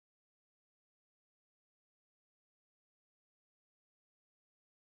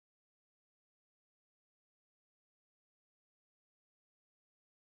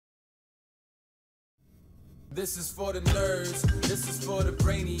This is for the nerds, this is for the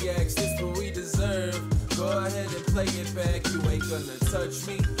brainiacs, this what we deserve. Go ahead and play it back, you ain't gonna touch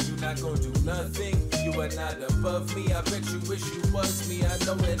me, you not gonna do nothing, you are not above me, I bet you wish you was me, I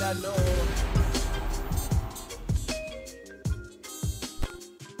know it, I know.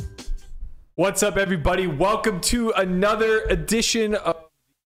 What's up, everybody? Welcome to another edition of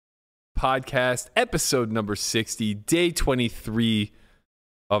podcast, episode number 60, day 23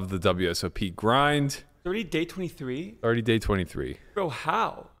 of the WSOP grind. Already day 23? Already day 23. Bro,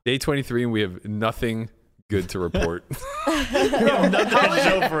 how? Day 23, and we have nothing good to report. Nothing to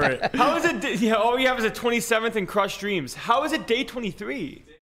show for it. How is it? Yeah, all we have is a 27th and crushed dreams. How is it day 23?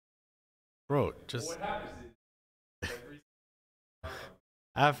 Bro, just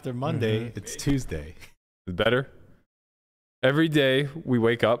after Monday, it's Tuesday. Better? Every day we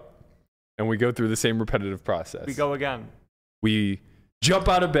wake up and we go through the same repetitive process. We go again. We jump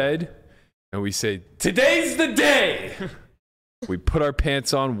out of bed and we say, today's the day. We put our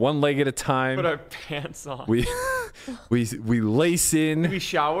pants on one leg at a time. Put our pants on. We lace in. We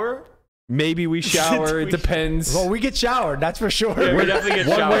shower? Maybe we shower. It depends. Well, we get showered, that's for sure. Yeah, we definitely get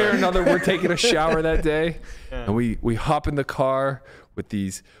one showered. way or another, we're taking a shower that day. Yeah. And we hop in the car with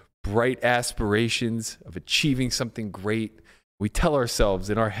these bright aspirations of achieving something great. We tell ourselves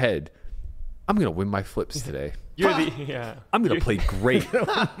in our head, I'm going to win my flips today. I'm going to play great.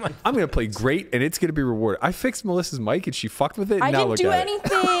 I'm going to play great, and it's going to be rewarded. I fixed Melissa's mic, and she fucked with it. I now didn't look do at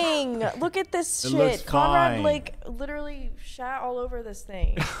anything. Look at this It looks shit. Conrad, fine. literally shat all over this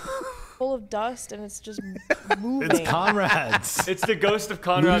thing. Full of dust, and it's just moving. It's Conrad's. It's the ghost of it.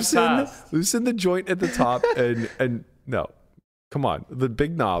 Conrad's past. Loosen the joint at the top, and no. Come on. The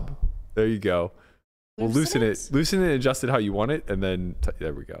big knob. There you go. We'll loosen it. Loosen it and adjust it how you want it, and then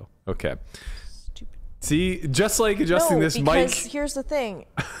there we go. Okay. Stupid. See, just like adjusting this mic. Because here's the thing.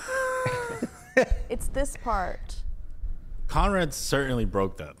 It's this part. Conrad certainly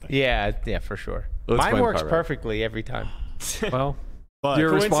broke that thing. Yeah, for sure. Let's Mine blame works Conrad. perfectly every time. Well, But you're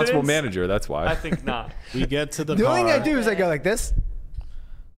a responsible Coincidence? manager. That's why. I think not. we get to the The car. only thing I do is I go like this,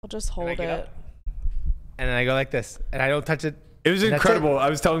 I'll just hold get it. up? and then I go like this, and I don't touch it. It was And that's incredible. I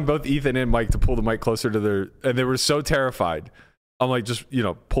was telling both Ethan and Mike to pull the mic closer to their, and they were so terrified. I'm like, just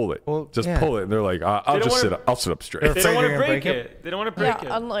pull it, Well, just yeah. pull it. And they're like, I'll don't just wanna- sit up. I'll sit up straight. They're They don't want to They're gonna break break it. They don't want to break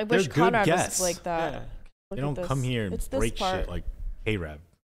Yeah, it. I wish They're good Conrad was guests. like that. Yeah. Look They at don't this. come here and It's this break part. shit like K-Rab.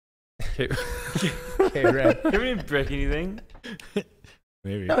 Okay. Okay, right. You didn't break anything.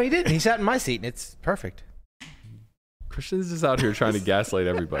 Maybe. No, he didn't. He sat in my seat, and it's perfect. Christian's just out here trying to gaslight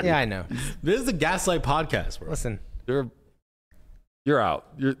everybody. Yeah, I know. This is the Gaslight Podcast, bro. Listen, You're out.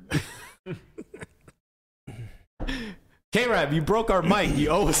 You're K-Rab, you broke our mic. You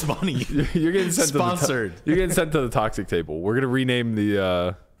owe us money. you're getting sent Sponsored. you're getting sent to the toxic table. We're gonna rename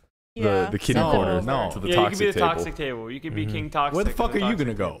the Yeah, the kitty send them corner over. No. to the Yeah, you toxic can be the table. toxic table. You can be King Toxic. Where the on fuck are you toxic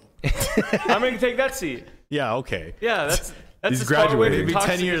going to table. go? I'm going to take that seat. Yeah, okay. Yeah, that's He's as far away graduating. from Maybe 10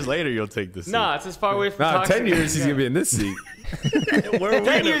 toxic. years later, you'll take this. Nah, it's as far away from Nah, toxic. 10 years he's gonna be in this seat. Where are we 10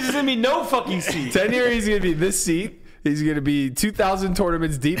 gonna- years is going to be no fucking seat. 10 years he's gonna be in this seat. He's gonna be 2,000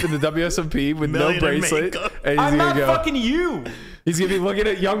 tournaments deep in the WSOP with no Millionaire bracelet, makeup. and he's I'm gonna not go. fucking you. He's gonna be looking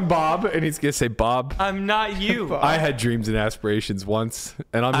at young Bob, and he's gonna say, "Bob, I'm not you. I had dreams and aspirations once,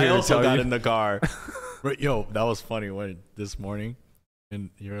 and I'm I here to also tell got you." in the car. But, yo, that was funny when this morning,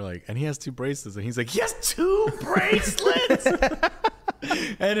 and you're like, and he has 2 bracelets, and he's like, he has 2 bracelets,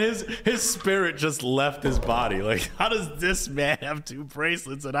 and his spirit just left his body. Like, how does this man have 2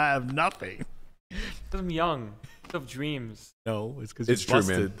 bracelets and I have nothing? Because I'm young. I have dreams. No, it's because It's you true,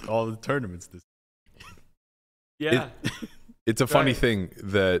 busted all the tournaments. Yeah. It's a funny Right. thing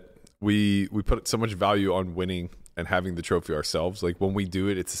that we put so much value on winning and having the trophy ourselves. Like when we do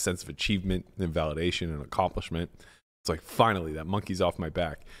it, it's a sense of achievement and validation and accomplishment. It's like, finally, that monkey's off my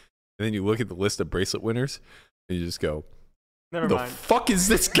back. And then you look at the list of bracelet winners, and you just go, Never "The mind. fuck is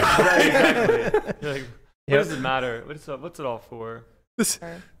this Yeah, guy?" exactly. You're like, what Yep. does it matter? What's it all for?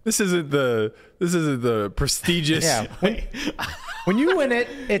 This isn't the prestigious. yeah. When you win it,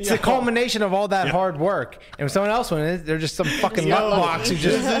 it's the culmination of all that hard work. And when someone else wins it, they're just some fucking Just got luck lucky. box who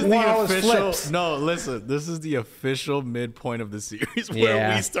just won all his flips. No, listen, this is the official midpoint of the series where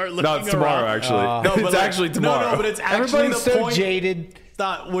Yeah. we start looking No, it's tomorrow, around. actually. No, It's but like- actually tomorrow. No, but it's actually Everybody's the so point. jaded.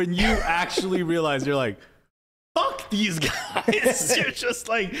 That when you actually realize you're like, fuck these guys. You're just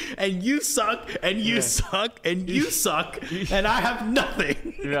like, and you suck, and you suck, and you suck, and I have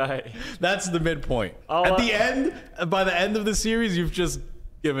nothing. Right. That's the midpoint. I'll, At the end, by the end of the series, you've just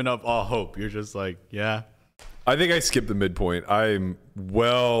given up all hope. You're just like, yeah. I think I skipped the midpoint. I'm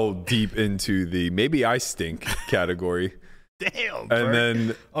well deep into the maybe I stink category. Damn. And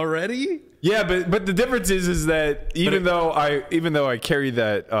then already? yeah, but the difference is that even though I carry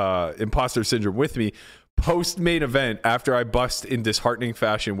that imposter syndrome with me, post main event after I bust in disheartening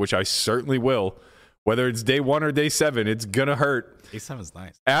fashion, which I certainly will, whether it's day 1 or day 7, it's gonna hurt. Day 7's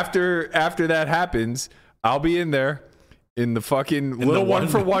nice. After that happens, I'll be in there in the fucking little one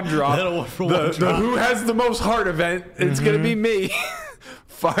for one drop. Little one for the one drop. who has the most heart event. It's gonna be me.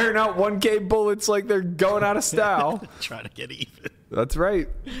 Firing out 1K bullets like they're going out of style. Trying to get even. That's right.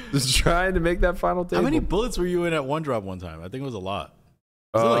 Just trying to make that final table. How many bullets were you in at one drop one time? I think it was a lot.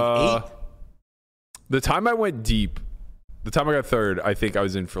 Was it like 8? The time I went deep, the time I got third, I think I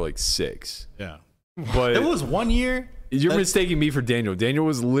was in for like 6. Yeah. But It was 1 year. you're mistaking me for Daniel. Daniel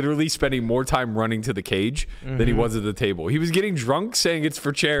was literally spending more time running to the cage than he was at the table. He was getting drunk saying it's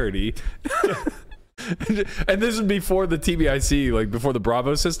for charity. And this was before the TBIC, like before the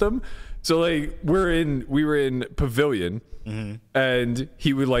Bravo system. So like we were in Pavilion, and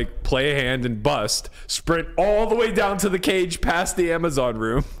he would like play a hand and bust, sprint all the way down to the cage past the Amazon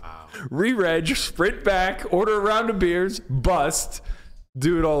room, re-reg, sprint back, order a round of beers, bust,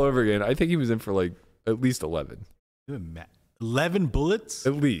 do it all over again. I think he was in for like at least 11. 11 bullets?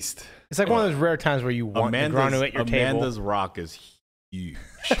 At least. It's like one of those rare times where you want the Grano at your table. Amanda's rock is huge.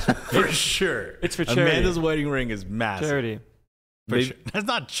 For sure. It's for charity. Amanda's wedding ring is massive. Charity. For sure. That's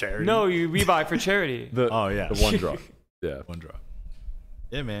not charity. No, we buy for charity. Oh, yeah. The one drop. Yeah. One drop.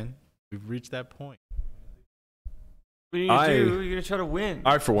 Yeah, man. We've reached that point. What are you gonna do? You're gonna try to win.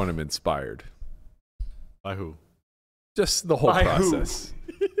 I, for one, am inspired. By who? Just the whole By who? process.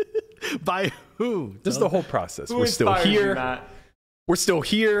 By who? Just the whole process. Who We're still inspires you, here. Matt? We're still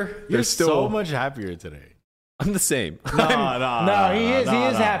here. You're There's still so much happier today. I'm the same. No, he is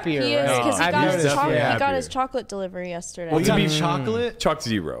happier. He is right? because he I've got his noticed, chocolate. yeah. He got his chocolate delivery yesterday. Well, you to got be- chocolate? Chalk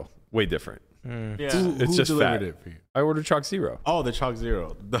Zero. Way different. Yeah. It's just delivered fat. it for you? I ordered Chalk Zero. Oh, the Chalk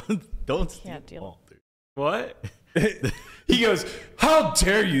Zero. Don't steal. Can't deal. Dude. What? He goes, "How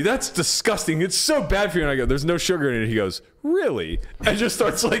dare you? That's disgusting. It's so bad for you." And I go, "There's no sugar in it." He goes, "Really?" And just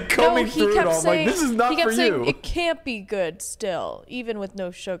starts like combing through it all. I'm like, "This is not he kept for saying, you." It can't be good still, even with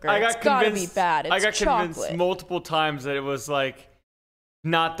no sugar. I got It's gotta be convinced. bad. It's I got chocolate. convinced multiple times that it was like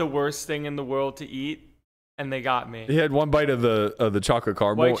not the worst thing in the world to eat, and they got me. He had one bite of the chocolate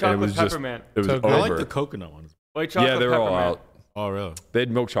caramel, White chocolate and it was just peppermint. it was So over. good. I like the coconut ones. White chocolate Yeah, they were all peppermint. out. Oh, really? They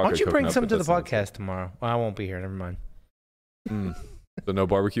had milk chocolate. Why don't you bring coconut, some but to the that's not podcast tomorrow? Well, I won't be here. Never mind. it. So no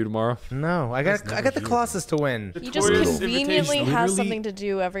barbecue tomorrow. No, I got the Colossus to win. He just Tourist conveniently invitation. has Literally- something to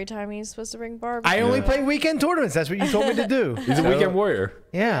do every time he's supposed to bring barbecue. I only play weekend tournaments. That's what you told me to do. He's a weekend warrior.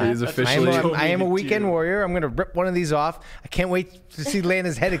 Yeah, He is I am officially. I am a weekend warrior. I'm gonna rip one of these off. I can't wait to see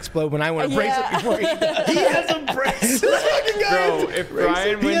Lana's head explode when I want to brace it before he does. He hasn't braced. Bro, if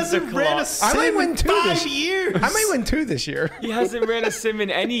Brian He wins the hasn't ran a Colossus, I might sim win in 2 this 5 years. I might win 2 this year. he hasn't ran a sim in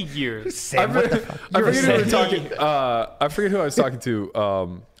any years. Sam, what the fuck? I You're a forget who we were Sam. talking. I forget who I was talking to.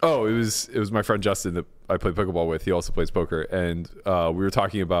 It was my friend Justin that I play pickleball with. He also plays poker, and we were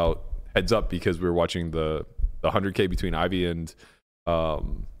talking about heads up because we were watching the 100K between Ivy and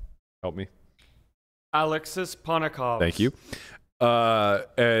help me. Alexis Ponakov. Thank you.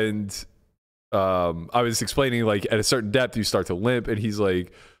 And I was explaining like at a certain depth you start to limp, and he's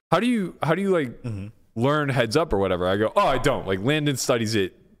like, "How do you like learn heads up or whatever?" I go, "Oh, I don't. Like Landon studies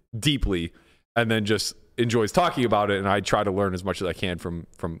it deeply, and then just enjoys talking about it, and I try to learn as much as I can from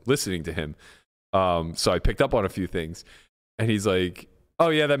listening to him." So I picked up on a few things, and he's like, "Oh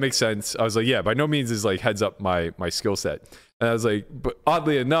yeah, that makes sense." I was like, "Yeah, by no means is like heads up my skill set." And I was like, "But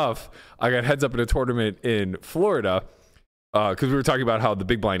oddly enough, I got heads up in a tournament in Florida." Because we were talking about how the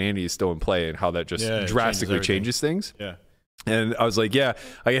big blind Andy is still in play and how that just Yeah, it drastically changes changes things. Yeah. And I was like, yeah,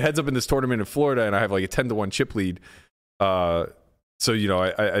 I get heads up in this tournament in Florida and I have like a 10-1 chip lead. So, you know,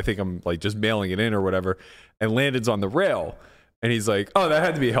 I think I'm like just mailing it in or whatever. And Landon's on the rail. And he's like, oh, that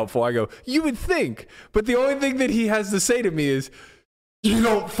had to be helpful. I go, you would think. But the only thing that he has to say to me is, you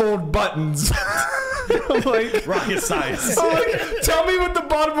don't fold buttons. I'm like, Rocket science. I'm like, tell me what the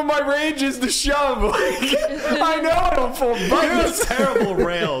bottom of my range is to shove. Like, I know I don't fold You're a buttons. terrible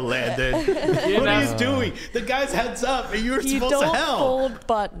rail, Landon. What are you doing? The guy's heads up, and you're You supposed don't to help. fold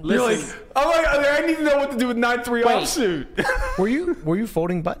buttons. You're like, I need to know what to do with 9-3 offsuit. Were you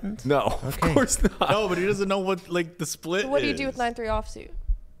folding buttons? No, of course not. No, but he doesn't know what like the split. What do you do with is. 9-3 offsuit?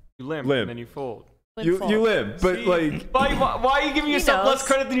 You limp, Limp. and then you fold. You live, but like, Why are you giving yourself knows. less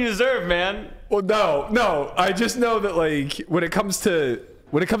credit than you deserve, man? well, no. I just know that like when it comes to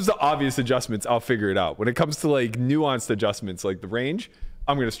obvious adjustments, I'll figure it out. When it comes to like nuanced adjustments, like the range,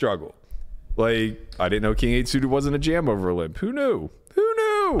 I'm gonna struggle. Like I didn't know King 8 suited wasn't a jam over a limp. Who knew?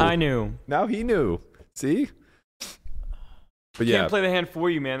 I knew. Now he knew. See? But yeah, Can't play the hand for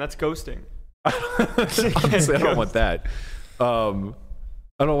you, man. That's ghosting. honestly, I don't want that. I don't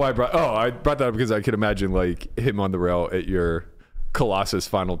know why I brought that up because I could imagine like him on the rail at your Colossus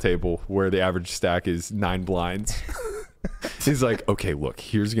final table where the average stack is 9 blinds. He's like, okay, look,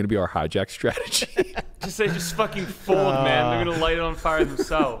 here's going to be our hijack strategy. Just fucking fold, man. They're going to light it on fire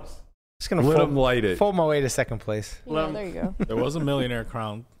themselves. Just gonna Let them light it. fold my way to second place. Yeah, there you go. There was a millionaire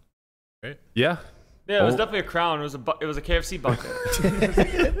crown. Right? Yeah. Yeah, it was definitely a crown. It was a KFC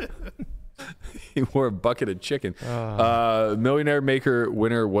bucket. He wore a bucket of chicken. Millionaire Maker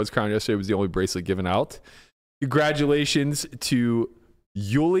winner was crowned yesterday. It was the only bracelet given out. Congratulations to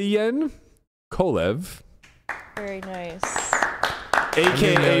Yulian Kolev, Very nice.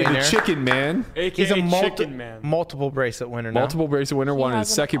 a.k.a. the Chicken Man. AKA He's a Chicken Man. multiple bracelet winner now. Multiple bracelet winner. Won his has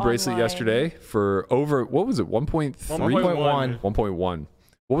an second bracelet online- yesterday for over, what was it, 1.3? 1.1. 1.1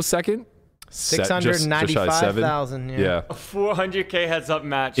 What was second? Just shy of 695,000. Yeah. A 400K heads up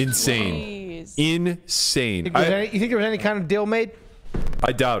match. Insane. Jeez. Insane. You think there was any kind of deal made?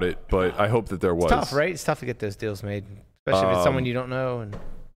 I doubt it, but I hope that there was. It's tough, right? It's tough to get those deals made, especially if it's someone you don't know. And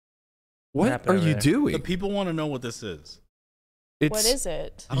What happened are over you there? doing? The people want to know what this is. What is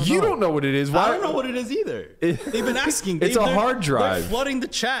it? You don't know what it is. Why? I don't know what it is either. They've been asking. It's a They're- hard drive. They're flooding the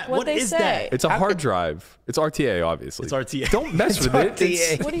chat. What'd What they is say? that? It's a hard drive. It's RTA, obviously. It's RTA. Don't mess with it.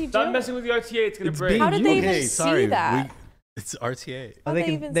 RTA. What are you Stop doing? messing with the RTA. It's going to break. being How did they Okay, even sorry. see that? It's RTA. How'd they they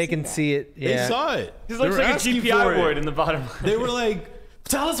can even they see can that? see it. They Yeah. saw it. This They looks were like a asking GPI for it. word in the bottom. They were like,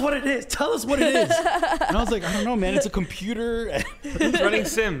 "Tell us what it is. Tell us what it is." And I was like, "I don't know, man. It's a computer. It's running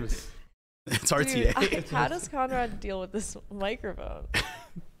Sims. It's Dude, RTA." how does Conrad deal with this microphone?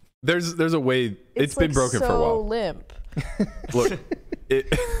 There's a way. It's been like broken so for a while. limp. Look, the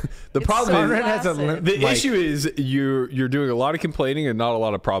It's problem so is Conrad has a flaccid. limp the mic. issue is you're doing a lot of complaining and not a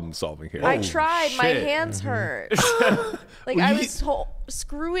lot of problem solving here. I tried. My shit. hands hurt. Like I was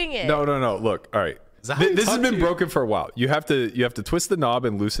screwing it. No. Look, all right. that how you This has talk been to you? broken for a while. You have to twist the knob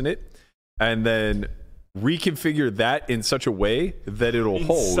and loosen it, and then reconfigure that in such a way that it'll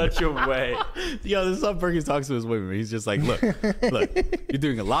hold. Such a way. Yo, this is how Berkey talks to his women. He's just like, look, you're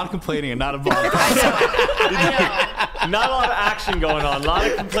doing a lot of complaining and not a lot of I Not a lot of action going on. A lot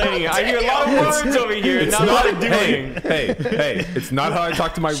of complaining. I hear a lot of words over here. Not a lot of doing. Hey, it's not how I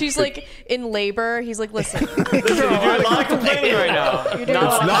talk to my. know. She's like in labor. He's like, listen, You're doing a lot of complaining right now. you're doing a It's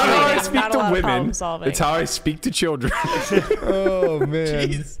lot of not how I complaining, speak not a to lot of women. problem solving. It's how I speak to children. Oh man.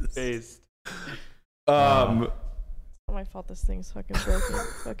 Based. It's not my fault this thing's fucking broken.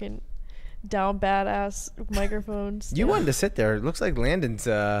 Fucking down badass microphones. You wanted to sit there. It looks like Landon's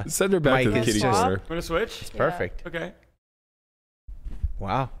Send her back to the Mike kitty is corner. Want to switch? perfect. Okay.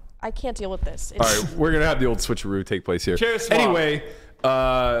 Wow. I can't deal with this. All right, we're gonna have the old switcheroo take place here. Chair swap. Anyway,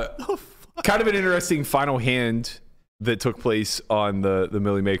 kind of an interesting final hand that took place on the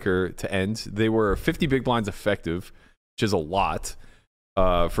Millie Maker to end. They were 50 big blinds effective, which is a lot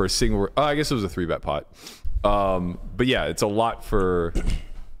for a single. I guess it was a 3-bet pot. But yeah, it's a lot for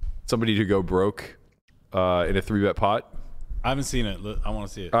somebody to go broke in a 3-bet pot. I haven't seen it. I want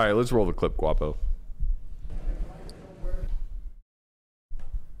to see it. All right, let's roll the clip, Guapo.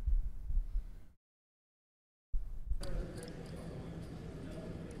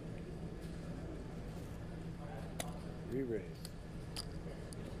 Re-raise.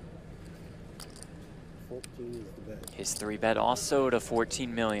 14 is the bet. His 3-bet also to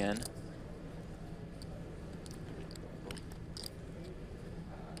 14 million.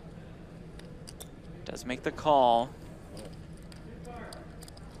 Does make the call.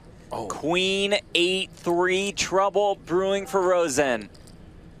 Oh. Queen 8-3, trouble brewing for Rosen.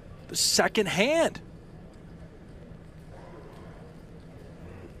 The second hand.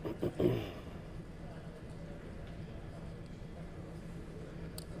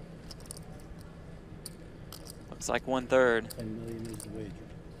 Looks like 1/3. 10 million is the wager.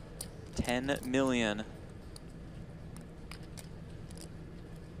 10 million.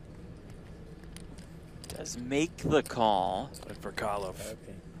 Does make the call. But for Karlov,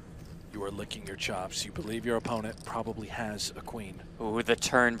 Okay. you are licking your chops. You believe your opponent probably has a queen. Ooh, the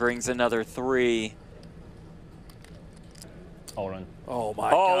turn brings another 3. Hold on. Oh my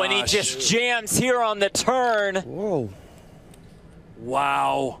Oh, gosh. and he just jams here on the turn. Whoa.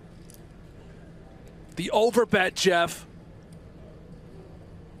 Wow. The overbet, Jeff.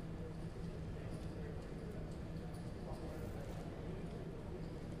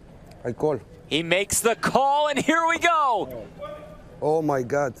 I call. He makes the call, and here we go. Oh my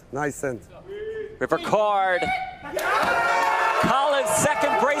God. Nice hand. River card. Collins'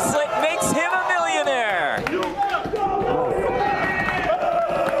 second bracelet makes him a millionaire.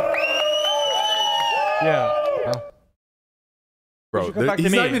 Yeah. back to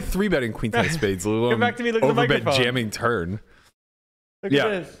He's me. not even 3-betting queen ten spades. Come back to me. Look at the overbet microphone. jamming turn. Look Yeah.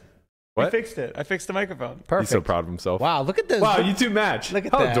 at this. What? I fixed it. I fixed the microphone. Perfect. He's so proud of himself. Wow, look at this. Wow, you two match. Look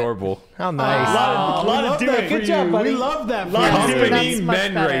at How that. adorable. How nice. A lot of doing. Good job, buddy. We love that. Lot of for you. doing. That's Company much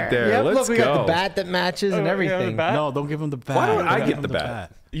men better. right there. Yep, Let's look, we go. got the bat that matches and Oh, we got the everything. bat? No, don't give him the bat. Why don't I Don't get give the him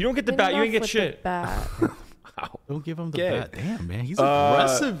bat? You don't get the bat. You ain't get Enough shit. with the bat. Don't give him the Okay. bat. Damn, man, he's Uh,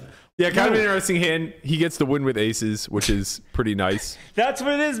 aggressive. Yeah, kind of an interesting hand. He gets the win with aces, which is pretty nice. That's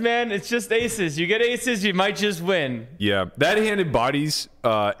what it is, man. It's just aces. You get aces, you might just win. Yeah, that hand embodies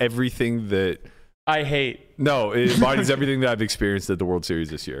everything that. I hate. No, it embodies everything that I've experienced at the World Series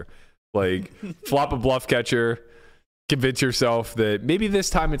this year. Like, flop a bluff catcher, convince yourself that maybe this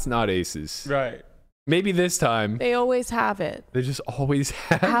time it's not aces. Right. Maybe this time They always have it. they just always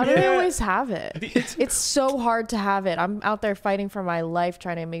have. How do it. they always have it? It's so hard to have it. I'm out there fighting for my life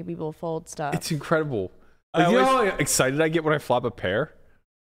trying to make people fold stuff. It's incredible. I Like, you know always- how excited I get when I flop a pair?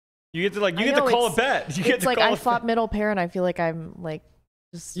 You get to I you get to know, call a it's- bet. You get It's to like call I a flop bet. middle pair and I feel like I'm like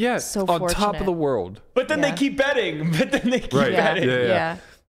just Yes, so on fortunate. top of the world. But then they Yeah. keep betting. But then they keep Right. Yeah, betting. Yeah. yeah.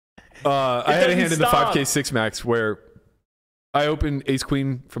 I had a doesn't hand in the stop. 5K 6 max where I opened ace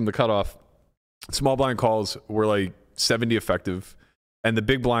queen from the cutoff. Small blind calls were like 70 effective, and the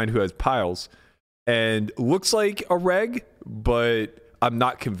big blind who has piles and looks like a reg, but I'm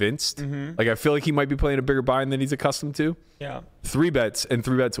not convinced. Mhm. Like I feel like he might be playing a bigger bind than he's accustomed to. Yeah. 3-bets and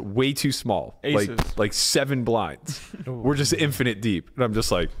 3-bets way too small. Aces. Like 7 blinds. We're just infinite deep, and I'm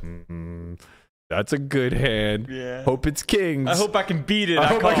just like, that's a good hand. Yeah. Hope it's kings. I hope I can beat it. I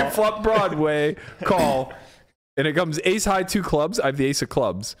hope I call. can flop Broadway, call, and it comes ace high 2 clubs. I have the ace of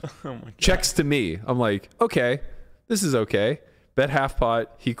clubs. Oh my God. Checks to me. I'm like, okay, this is okay. Bet half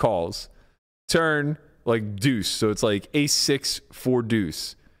pot. He calls. Turn like deuce. So it's like ace 6 4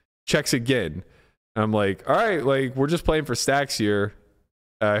 deuce. Checks again. I'm like, all right, like we're just playing for stacks here.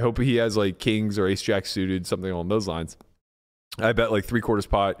 I hope he has like kings or ace jack suited, something along those lines. I bet like 3/4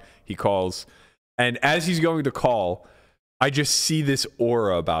 pot. He calls. And as he's going to call, I just see this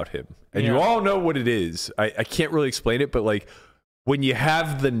aura about him. And you Yeah. all know what it is. I can't really explain it, but like when you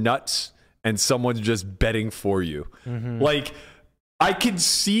have the nuts and someone's just betting for you, like I can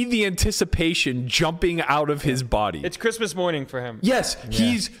see the anticipation jumping out of his body. It's Christmas morning for him. Yes,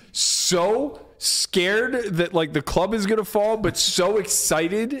 he's so scared that like the club is gonna fall, but so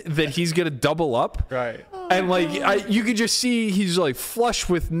excited that he's gonna double up. Right. And like you could just see he's like flush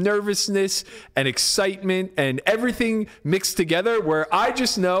with nervousness and excitement and everything mixed together. Where I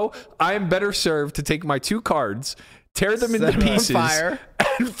just know I am better served to take my 2 cards, tear them into Set 'em on pieces, fire.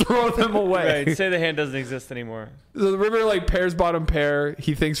 and throw them away. Right. Say the hand doesn't exist anymore. So the river like pairs bottom pair.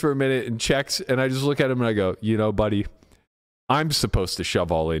 He thinks for a minute and checks, and I just look at him and I go, you know, buddy, I'm supposed to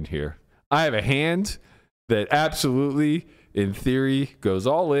shove all in here. I have a hand that absolutely, in theory, goes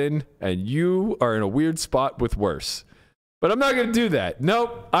all in, and you are in a weird spot with worse. But I'm not going to do that.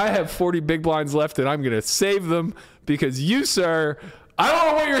 Nope. I have 40 big blinds left, and I'm going to save them because you, sir, I don't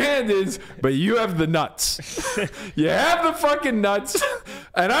know what your hand is, but you have the nuts. You have the fucking nuts,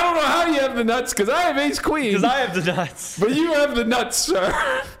 and I don't know how you have the nuts because I have ace queen. Because I have the nuts. But you have the nuts,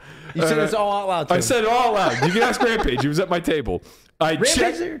 sir. You said this all out loud to I him. said it all out loud. You can ask Rampage. He was at my table. I Rampage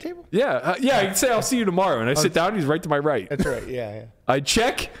checked. at your table? Yeah, yeah. I can say I'll see you tomorrow, and I sit down. And he's right to my right. That's right. Yeah. I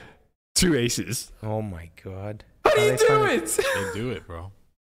check 2 aces. Oh my God. How do you they do funny? it? They do it, bro.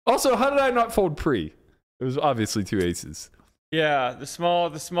 Also, how did I not fold pre? It was obviously 2 aces. Yeah. The small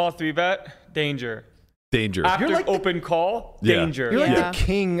 3-bet. Danger. Danger. After like the- open call. Yeah. Danger. You're like Yeah. the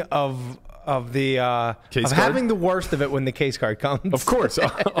king of the Case of card? having the worst of it when the case card comes. Of course. Oh,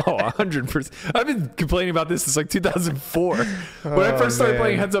 100%. I've been complaining about this since like 2004. When I first started man.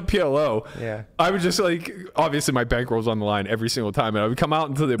 playing Heads Up PLO, Yeah. I would just like, obviously my bankroll's on the line every single time. And I would come out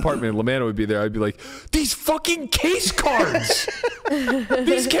into the apartment and Lamanna would be there. I'd be like, these fucking case cards.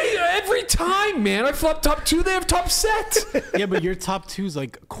 Every time, man. I flop top 2, they have top set. Yeah, but your top 2's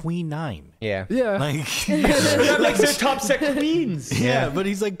like queen 9. Yeah. Yeah. Like, That makes their top set queens. yeah, but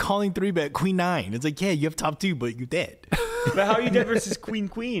he's like calling 3-bet queen 9. It's like, yeah, you have top 2, but you dead. But how are you dead versus queen?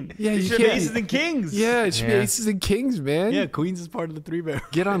 Yeah, you you should have can't- aces and kings. Yeah, it should be Yeah. aces and kings, man. Yeah, queens is part of the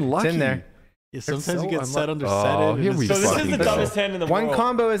 3-bet. Get unlucky. It's in there. Yeah, sometimes so you get set unlucky. under Oh, set. here we So this is fucking the go. dumbest hand in the One world.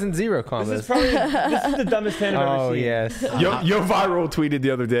 combo isn't 0 combos. This is probably this is the dumbest hand I've ever Oh seen. yes. Yo Viral tweeted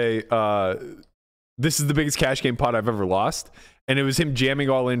the other day, this is the biggest cash game pot I've ever lost. And it was him jamming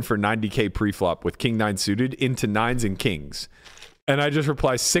all in for 90K pre-flop with king 9 suited into 9s and kings. And I just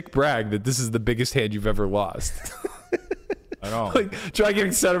reply, sick brag that this is the biggest hand you've ever lost. I know. Like, try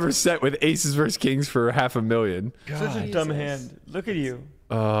getting set over set with aces versus kings for $500,000. Such a dumb hand. Look at you.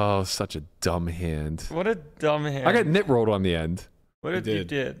 Oh, such a dumb hand. What a dumb hand. I got nit rolled on the end. What if you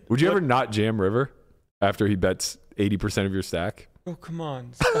did? Would you ever not jam River after he bets 80% of your stack? Oh, come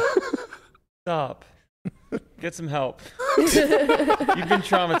on. Stop. Get some help. You've been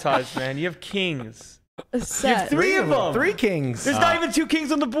traumatized, man. You have kings. A You set. have three of them. 3 kings. There's not even 2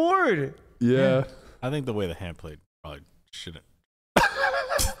 kings on the board. Yeah. I think the way the hand played probably shouldn't.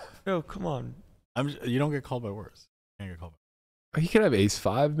 Oh, come on. You don't get called by worse. You can't get called He could have ace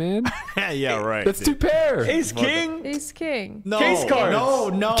 5, man. by. Yeah, right. That's 2 pair. Ace king. Ace king. No, Case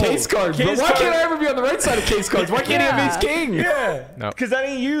cards. No. Case cards. Case But why cards. can't I ever be on the right side of case cards? Why can't he have ace king? Yeah. No. Because that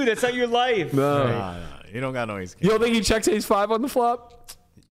ain't you. That's not your life. No. Nah, you don't got no ace king. You don't think he checks ace 5 on the flop?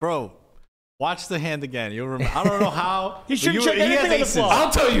 Bro, watch the hand again. You'll remember. I don't know how. He shouldn't but check he has anything on the aces. flop.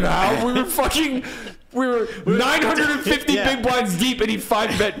 I'll tell you how. We were 950 Yeah. big blinds deep and he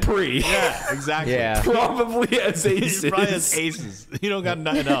 5-bet pre. Yeah, exactly. Yeah. Probably has aces. He probably has aces. You don't got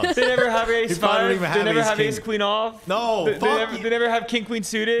nothing else. They never have ace He probably don't 5. even They have never ace have king. ace queen off. No, They fuck never, you. they never have king queen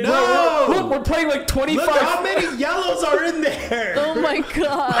suited. No. Look, we're playing like 25. Look how many yellows are in there. Oh my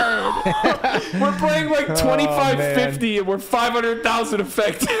god. We're playing like 25-50 and we're 500,000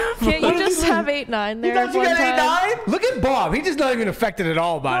 effective. Can't you just have 8-9 there? thought you one got time? 8-9? Look at Bob. He's just not even affected at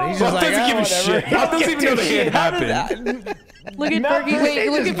all by it. He's just Bob like, doesn't give a whatever. shit. Bob doesn't even know the hand happened. Look at Matt Berkey. Wait,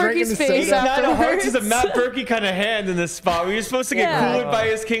 Berkey look just at drinking Berkey's the face soda. Nine of hearts is a afterwards. Matt Berkey kind of hand in this spot. Where you're supposed to get Yeah. cooled by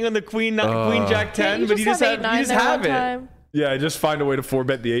his king on the queen jack 10, Can't you but you just have 8-9 you just there have one it. time? Yeah, just find a way to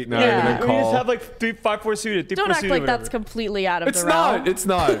 4-bet the 8-9 Yeah. and then Or you just call. have like 3-5-4 suited. 3-4 Don't act suited, like whatever. that's completely out of It's the realm. not. It's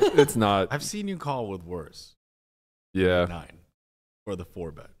not. It's not. I've seen you call with worse. Yeah. 9 for the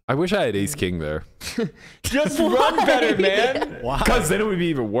 4-bet. I wish I had ace king there. Just run better, man. Why? Because then it would be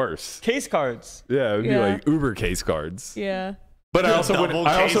even worse. Case cards. Yeah, it would Yeah. be like Uber case cards. Yeah. But I also Double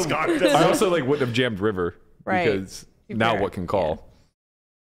wouldn't. case card. I also like wouldn't have jammed River Right. because Too now fair. what can call?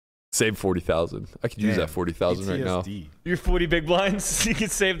 Save 40,000. I could use Damn. that 40,000 right now. PTSD. Your 40 big blinds. You can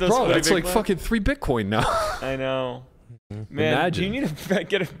save those. Bro, 40 that's big like blinds. fucking 3 Bitcoin now. I know. Man, Imagine. you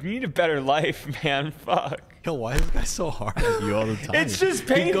need a better life, man. Fuck. Yo, why is this guy so hard at you all the time? It's just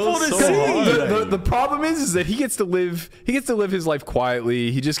He painful goes to so see. hard at you. The problem is that he gets to live his life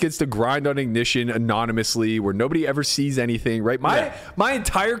quietly. He just gets to grind on Ignition anonymously where nobody ever sees anything, right? My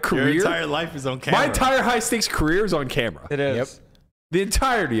entire Your career, entire life is on camera. my entire high stakes career is on camera. It is. Yep. The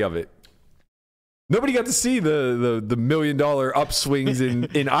entirety of it. Nobody got to see the $1 million upswings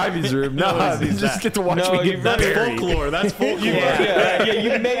in Ivy's room. No, they just get to watch No, me you- get that's buried. folklore. That's folklore. Yeah,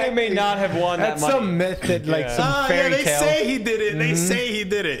 you may or may not have won That's that money. some myth that, like, Yeah. some fairy they tale. say he did it. They say he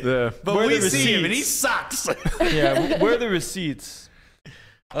did it. Yeah. But Where are we the see him and he receipts? sucks. Yeah, where are the receipts?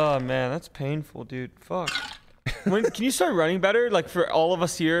 Oh man, that's painful, dude. Fuck. Can you start running better? Like for all of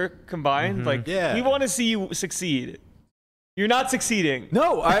us here combined? Like, Yeah. we want to see you succeed. You're not succeeding.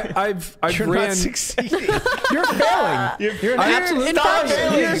 No, I've You're ran. not succeeding. You're failing. You're an absolute in fact,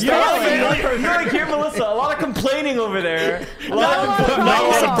 failure. you're You're like here, Melissa. A lot of complaining over there. Not a lot of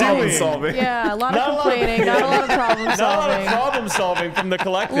problem problem solving. Yeah, a lot Not a of lot of- complaining, not a lot of problem Not a lot of solving. problem solving from the A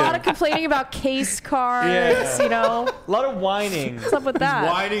collective. lot of complaining about case cards, Yeah. you know. A lot of whining. What's up with that?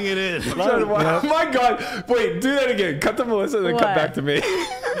 Winding it in. Oh my God! Wait, do that again. Cut to Melissa and then cut What? back to me.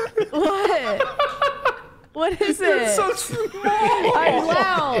 What? What is it? so small. I'm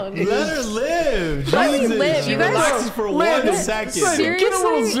loud. Let her live. Let me Jesus. live. She You guys relaxes are- for live. 1 second. Seriously? Get a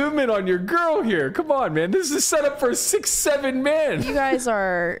little zoom in on your girl here. Come on, man. This is set up for 6-7 men. You guys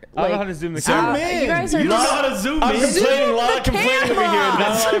are I don't know how like to zoom the Zoom camera. in. you guys are You don't know just- how to zoom I'm in. complaining. A lot of Zoom the complaining over here. camera.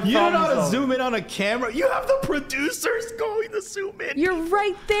 Not a lot of You don't know how to problem zoom in on a camera. You have the producers going to zoom in. you're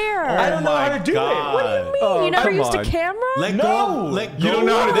right there. I don't know Oh how my to do God. What do you mean? Oh, You never come used a on. camera? Let No. go. Let go. You don't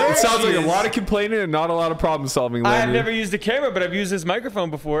know how to do it. It There sounds she like a is. lot of complaining and not a lot of problem solving. it. I've Landry. never used a camera, but I've used this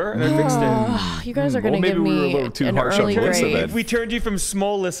microphone before, and I fixed it. You guys are Well, gonna maybe give we were a me little too an harsh on early Melissa grave. then. If we turned you from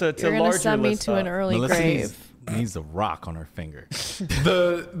small Lissa to You're gonna larger send me Lissa. to an early Melissa grave. needs a rock on her finger.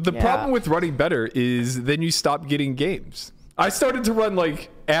 The Yeah. problem with running better is then you stop getting games. I started to run like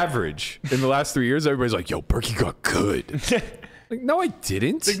average in the last 3 years. Everybody's like, "Yo, Berkey got good." Like, no, I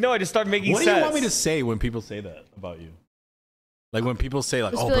didn't. Like, no, I just started making What do sets. you want me to say when people say that about you? Like when people say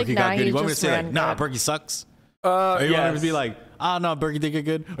like, Just "Oh, be like, Berkey nah, got good." he You want me to just say like, ran "Nah, good." Berkey sucks." Or you want me to be Yes. like, "Ah, no, Berkey did get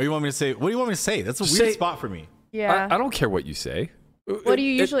good." Or you want me to say, "What do you want me to say?" That's a Just weird say- spot for me. Yeah. I don't care what you say. What do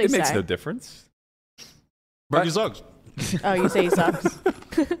you usually It makes say? no difference. Berkey sucks. Oh, you say he sucks.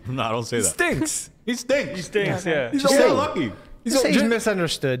 No, I don't say He that. stinks. He stinks. He stinks, Okay. yeah. He's Just old. say lucky. Just say he's just,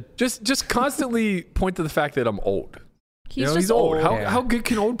 misunderstood. just constantly point to the fact that I'm old. He's He's just old. old. How good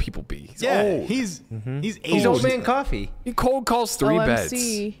can old people be? He's Yeah, old. he's He's old man coffee. He cold calls 3 bets.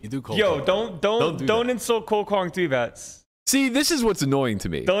 OMC. You do cold Yo, call. Don't do don't that. insult cold calling 3 bets. See, this is what's annoying to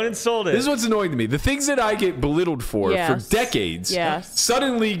me. Don't insult it. This is what's annoying to me. The things that I get belittled for decades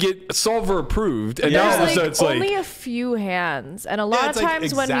suddenly get solver approved, and now all of a sudden it's only a few hands. And a lot of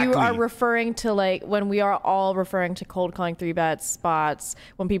times when you are referring to when we are all referring to cold calling 3-bet spots,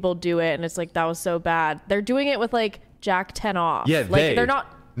 when people do it and it's like, that was so bad, they're doing it with Jack 10 off. Yeah, they're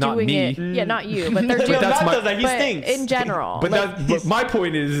not doing me. it. Yeah, not you, but they're doing it in general. But my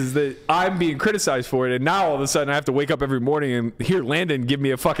point is that I'm being criticized for it, and now all of a sudden I have to wake up every morning and hear Landon give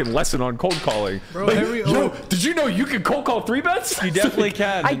me a fucking lesson on cold calling. Bro, yo, did you know you can cold call 3-bets? You definitely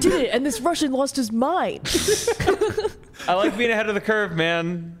can. I did it, and this Russian lost his mind. I like being ahead of the curve,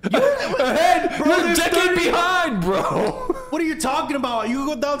 man. Ahead? You're a decade behind, bro. What are you talking about? You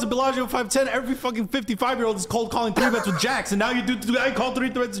go down to Bellagio 510, every fucking 55-year-old is cold calling 3-bets with jacks, and now you call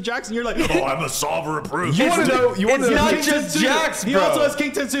 3-bets with jacks, and you're like, oh, I'm a solver approved. You want to know? It's not just jacks, bro. He also has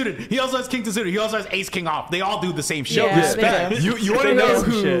king 10 suited. He also has king 10 suited. He also has ace king off. They all do the same shit. Yeah, you want to know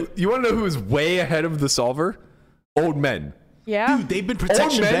who? You want to know who is way ahead of the solver? Old men. Yeah, dude, they've been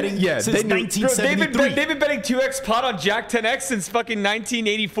protection betting since 1973. They've been betting 2x pot on Jack 10x since fucking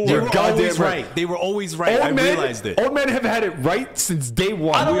 1984. They were always right. They were always right. I realized it. Old men have had it right since day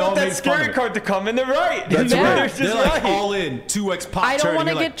one. I don't want that scary card to come, and they're right. That's right. They're like all in 2x pot. I don't want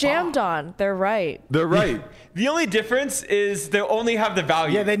to get jammed on. They're right. They're right. The only difference is they only have the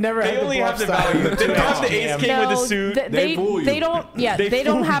value. Yeah, they never. They only have the value. They don't have the ace king with the suit. They don't. Yeah, they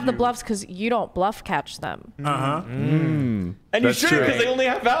don't have the bluffs because you don't bluff catch them. And you should, because they only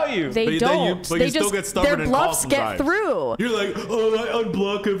have value. They don't. But you still get stubborn their and call bluffs get sometimes. through. You're like, oh, I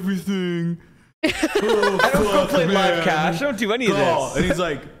unblock everything. Oh, I don't go play live cash. I don't do any of this. And he's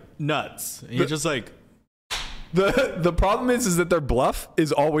like, nuts. And you're just like, the problem is that their bluff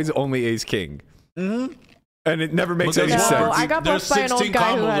is always only ace king. And it never makes any sense. I got bluffed by an old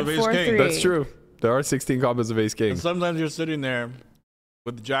guy who had 4-3. That's true. There are 16 combos of ace king. And sometimes you're sitting there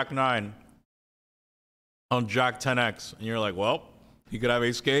with the jack 9 on jack 10x, and you're like, well, you could have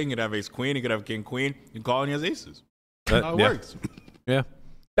ace king, you could have ace queen, you could have king queen. You call and he has aces. That's how it works. Yeah.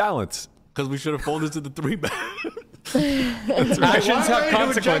 Balance. Because we should have folded to the 3-bet. Actions have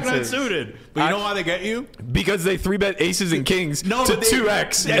consequences. Jack 9 suited. But you know why they get you? Because they 3-bet aces and kings to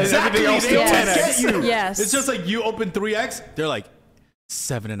 2x and exactly. everything else to 10x. Yes. It's just like you open 3x, they're like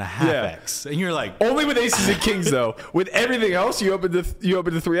 7.5x, and you're like, only with aces and kings though. With everything else, you open the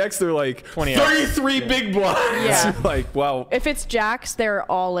 3x, they're like 20x. 33 big blinds. Yeah. Like, wow. If it's jacks, they're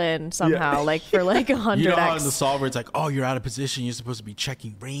all in somehow, like for like 100x. You know how in the solver it's like, oh, you're out of position. You're supposed to be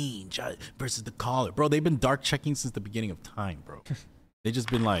checking range versus the caller, bro. They've been dark checking since the beginning of time, bro. They just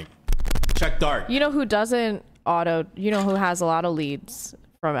been like, check dark. You know who doesn't auto? You know who has a lot of leads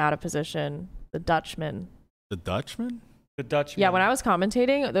from out of position? The Dutchman. The Dutchman? The Dutchman. Yeah, when I was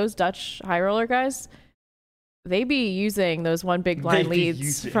commentating, those Dutch high roller guys, they be using those one big blind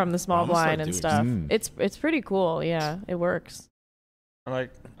leads from the small blind and stuff. It's pretty cool. Yeah, it works. I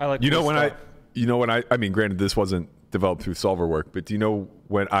like. You know when I mean, granted, this wasn't developed through solver work, but do you know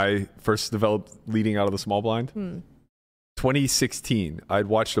when I first developed leading out of the small blind? 2016. I'd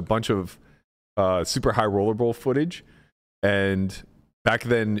watched a bunch of super high roller bowl footage, and back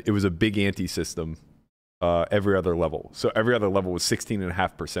then it was a big ante system. Every other level. So every other level was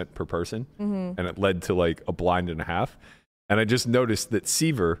 16.5% per person. And it led to like a blind and a half. And I just noticed that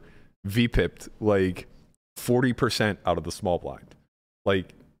Seaver VPIP'd like 40% out of the small blind.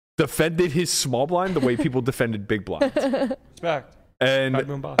 Like defended his small blind the way people defended big blinds. Respect. And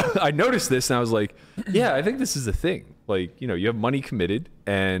I noticed this and I was like, yeah, I think this is a thing. Like, you know, you have money committed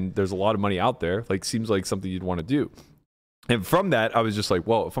and there's a lot of money out there. Like, seems like something you'd want to do. And from that, I was just like,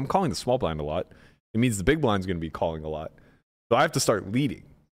 well, if I'm calling the small blind a lot, it means the big blind's going to be calling a lot. So I have to start leading.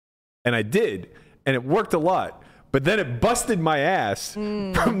 And I did. And it worked a lot. But then it busted my ass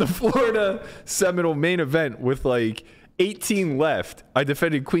from the Florida Seminole main event with like 18 left. I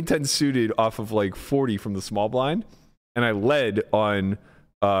defended Queen 10 suited off of like 40 from the small blind. And I led on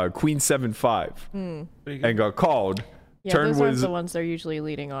Queen 7-5 and got called. Yeah, those aren't the ones they're usually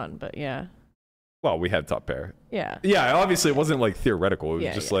leading on, but yeah. Well, we had top pair. Yeah. Yeah, obviously it wasn't like theoretical. It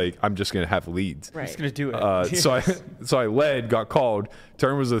was just like, I'm just going to have leads. Right. Just going to do it. So I led, got called.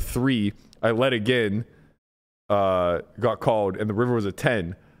 Turn was a 3. I led again, got called, and the river was a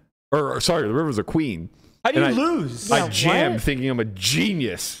 10. Sorry, the river was a queen. How do you lose? I jammed thinking I'm a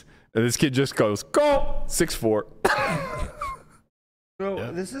genius. And this kid just goes, go! 6-4.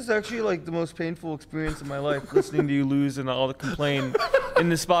 Bro, this is actually like the most painful experience of my life, listening to you lose and all the complain in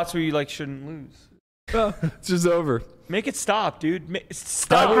the spots where you like shouldn't lose. It's just over. Make it stop, dude.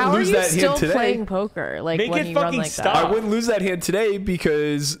 Stop. I wouldn't How lose are you that still hand today. playing poker? Like Make when it you run fucking like stop. that? I wouldn't lose that hand today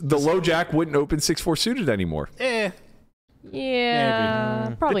because the low jack wouldn't open 6-4 suited anymore.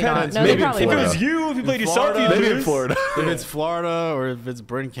 Yeah, probably Depends. not. No, Maybe they probably If it Florida. was you, if you played yourself, Florida, you'd Maybe in lose. Florida. If it's Florida or if it's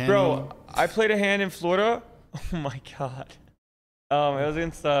Bryn Canyon. Bro, I played a hand in Florida. Oh my god. It was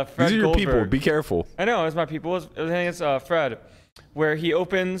against Fred These are your Goldberg. people. Be careful. I know, it was my people. It was against Fred, where he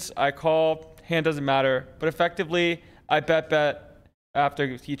opens, I call, hand doesn't matter. But effectively, I bet after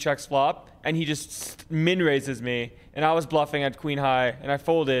he checks flop, and he just min raises me. And I was bluffing at queen high, and I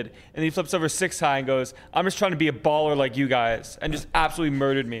folded. And he flips over 6 high and goes, I'm just trying to be a baller like you guys. And just absolutely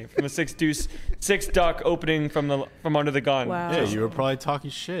murdered me from a 6 deuce, 6 duck opening from under the gun. Wow. Yeah, you were probably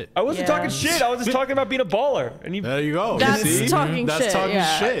talking shit. I wasn't Yeah. talking shit. I was just talking about being a baller. And he, There you go. That's See? talking That's shit, talking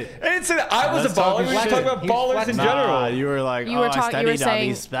yeah. shit. I didn't say that I was That's a baller. talking We were shit. talking about He's ballers flexing. in general. Nah, you were like, You were I talking. You were studied all saying.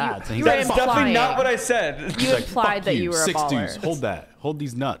 these stats. And You he's were like, That's fuck definitely implying. not what I said. You Like, implied fuck that you were a 6 baller. dudes. Hold that. Hold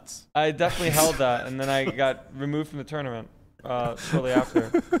these nuts. I definitely held that, and then I got removed from the tournament shortly after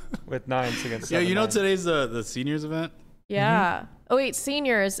with 9s against 7. Yeah, you know today's the seniors event. Yeah. Oh wait,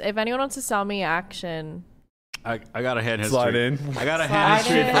 seniors. If anyone wants to sell me action, I got a hand history. Slide in. I got a hand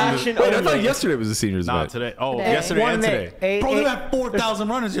Slide history in. from the, Action Wait, I only. thought yesterday was the seniors Not event. today. Oh, Today. yesterday and 1 and today. 8. Bro, they had 4,000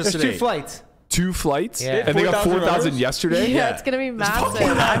 runners There's yesterday. 2 flights. 2 flights? Yeah. And they got 4,000 4,000 runners? yesterday? yeah, it's gonna be massive.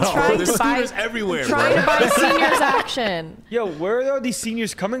 I'm Bro, trying there's to buy. scooters everywhere, Trying bro. to buy seniors action. Yo, where are these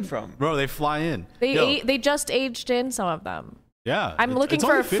seniors coming from? Bro, they fly in. They Yo, they just aged in some of them. yeah. I'm looking it's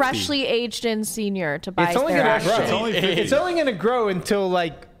for only a 50. freshly aged in senior to buy It's only their gonna action. grow. It's only 50. It's only gonna grow until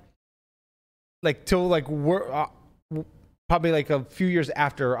we're probably like a few years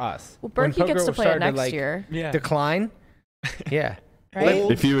after us. Well, When Berkey gets poker to play it started next year, Yeah. Decline. Yeah.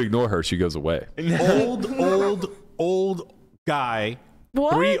 right? If you ignore her, she goes away. old guy.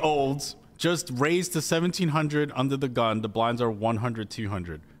 What? 3 olds just raised to 1,700 under the gun. The blinds are 100,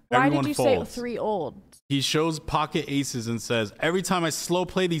 200. Why Everyone did you folds. say 3 old? He shows pocket aces and says, every time I slow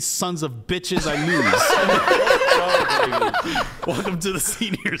play these sons of bitches, I lose. Welcome to the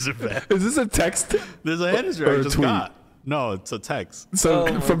seniors event. Is this a text? There's a hand history Or I a just tweet? got. No, it's a text. So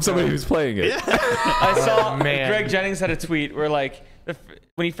Oh my from somebody God. who's playing it. I saw man. Greg Jennings had a tweet where like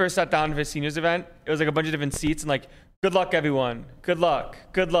when he first sat down for his seniors event, it was like a bunch of different seats and like, good luck everyone, good luck,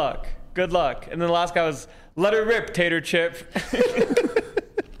 good luck, good luck, and then the last guy was, let her rip, Tater Chip.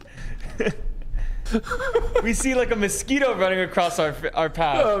 We see like a mosquito running across our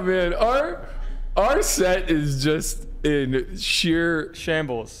path. Oh man, our set is just in sheer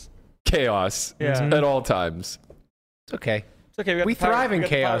Shambles. chaos Yeah. at all times. It's okay. It's okay. got We the pirate- thrive in got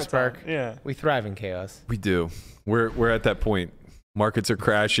the chaos, pirates on. Burke. Yeah. We thrive in chaos. We do. We're at that point. Markets are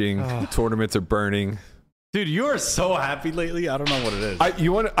crashing. Tournaments are burning. Dude, you are so happy lately. I don't know what it is.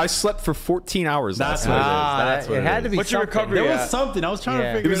 I slept for 14 hours That's last what it night. is. That's what it had is. to be What's your something. recovery There at? was something. I was trying Yeah. to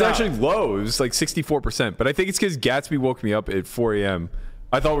It figure was it out. actually low. It was like 64%. But I think it's because Gatsby woke me up at 4 a.m.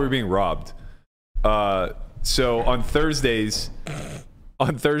 I thought we were being robbed. So on Thursdays,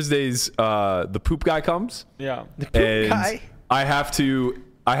 the poop guy comes. Yeah. And guy? I have to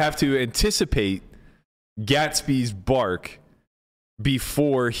anticipate Gatsby's bark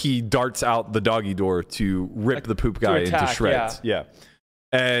before he darts out the doggy door to rip the poop guy into attack, shreds. Yeah.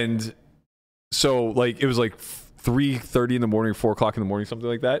 And so like it was like 3:30 in the morning, 4 o'clock in the morning, something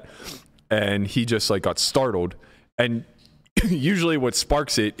like that. And he just like got startled. And usually what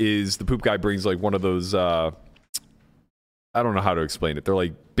sparks it is the poop guy brings like one of those I don't know how to explain it. They're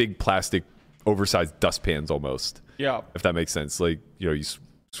like big plastic oversized dustpans almost. Yeah. If that makes sense. Like, you know, you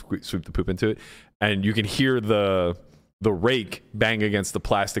sweep the poop into it and you can hear the rake bang against the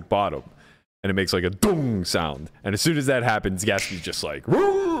plastic bottom and it makes like a dong sound. And as soon as that happens, Gatsby's just like,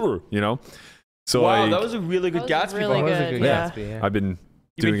 "Roar," you know? So Wow, like, that was a really good That was Gatsby really ball. That was a good, good yeah. Gatsby, yeah. I've been You've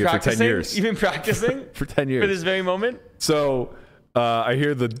doing been it for 10 practicing? years. You've been practicing For 10 for years. this very moment? So I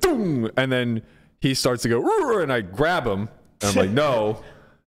hear the dong and then he starts to go, "Roar," and I grab him and I'm like, no.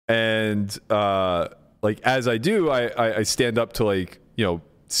 And like as I do, I stand up to like, you know,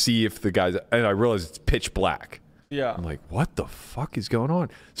 see if the guy's, and I realize it's pitch black. Yeah. I'm like, what the fuck is going on?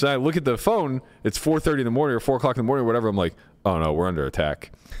 So I look at the phone. It's 4:30 in the morning or 4 o'clock in the morning or whatever. I'm like, oh no, we're under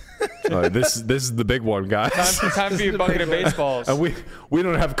attack. This is the big one, guys. Time for your bucket of baseballs. And we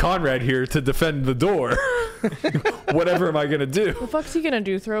don't have Conrad here to defend the door. Whatever am I gonna do? The fuck's he gonna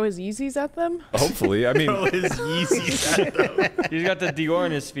do? Throw his Yeezys at them? Hopefully, I mean, It's easy. He's got the Dior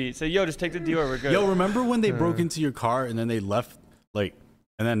in his feet. So, yo, just take the Dior. We're good. Yo, remember when they broke into your car and then they left, like,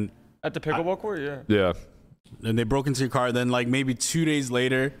 and then At the pickleball court? Yeah. yeah. and they broke into your car, then like maybe 2 days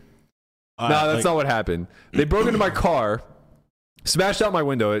later. No, that's not what happened. They broke into my car, smashed out my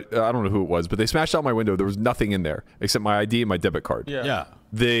window. I don't know who it was, but they smashed out my window. There was nothing in there except my ID and my debit card. Yeah. Yeah.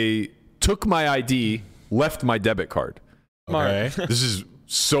 They took my ID, left my debit card. Smart. Okay. This is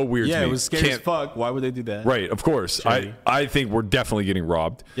so weird to me. Yeah, it was scary as fuck. Why would they do that? Right, of course. I think we're definitely getting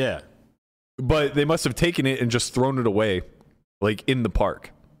robbed. Yeah. But they must have taken it and just thrown it away, like in the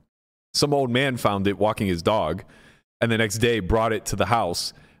park. Some old man found it walking his dog, and the next day brought it to the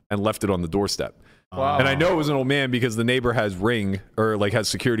house and left it on the doorstep. Wow. And I know it was an old man because the neighbor has Ring or like has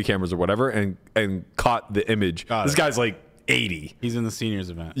security cameras or whatever, and caught the image. This guy's like 80. He's in the seniors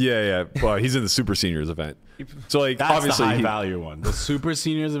event. Yeah. Well, he's in the super seniors event. So like, That's obviously the high value one. The super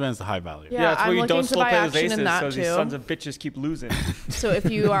seniors event's the high value. Yeah, it's where I'm you looking don't to slow buy play those action in aces, that so these too. sons of bitches keep losing. So if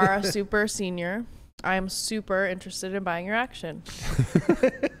you are a super senior, I am super interested in buying your action.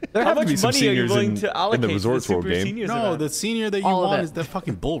 There How have to be much some money are you seniors willing to in allocate the to Resorts the World super game. seniors No, event? the senior that you All of want it. is the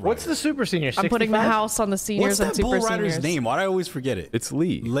fucking bull rider. What's the super senior? I'm putting the 65? house on the seniors What's that and super bull rider's seniors. name? Why do I always forget it? It's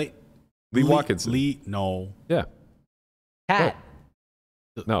Lee. Lee Watkinson. No. Yeah. Hat.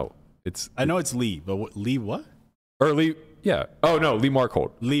 No, it's I know it's Lee, but Lee what? or Lee. Yeah. Oh no, Lee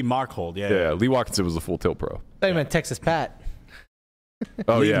Markhold. Lee Markhold. Yeah, Lee Watkinson was the full tilt pro. I meant Texas Pat.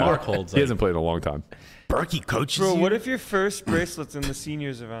 Oh Lee yeah, Markhold's he hasn't played in a long time. Berkey coaches Bro, you? what if your first bracelet's in the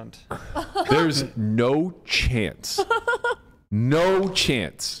seniors event? There's no chance. No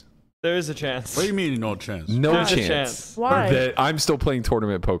chance. There is a chance. What do you mean no chance? No There's a chance. chance. Why? That I'm still playing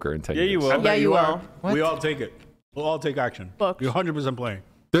tournament poker in 10 Yeah, years. you will. I Yeah, bet you are. will. We all take it. We'll all take action. Booked. You're 100% playing.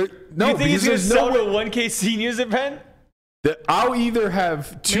 No, you think he's because gonna there's sell no to a 1K seniors event? I'll either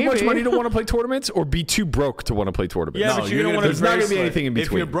have too much Maybe. money to want to play tournaments or be too broke to want to play tournaments. Yeah, No, but you're you're gonna gonna- want There's not going to be bracelet. anything in If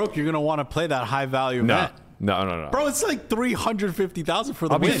between. you're broke, you're going to want to play that high value No. event. No. Bro, it's like $350,000 for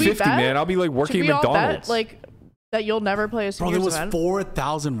the I'll be win. Should we 50, bet? man. I'll be like Should working we at all McDonald's. bet, like, that you'll never play a Bro, seniors there was event?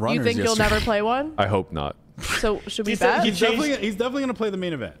 4,000 runners You think you'll yesterday. never play one? I hope not. So should we He said bet? he He's changed- definitely going to play the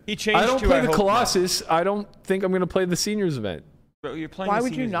main event. He changed I don't to play I the hope Colossus. I don't think I'm going to play the seniors event. not. Bro, you're playing Why the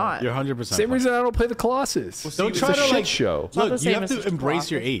would you seniors not? You're 100% Same playing. reason I don't play the Colossus. Well, Don't It's try it's a to shit like show. not the Look, you same have as to the embrace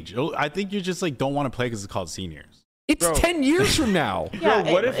your Colossus. age. I think you just like don't want to play because it's called seniors. It's Bro. 10 years from now. Yeah,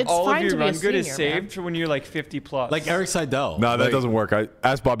 Bro, what if it's all of fine your to be a run good is senior, man. saved for when you're like 50 plus? Like Eric Seidel. No, that Like- doesn't work. I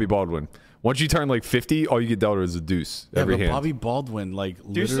asked Bobby Baldwin. Once you turn like 50, all you get dealt is a deuce Yeah, every but hand. Bobby Baldwin, like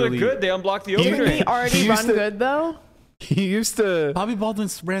Deuces are literally. good. They unblock the He- open Didn't he range. already He run used to- good though? He used to. Bobby Baldwin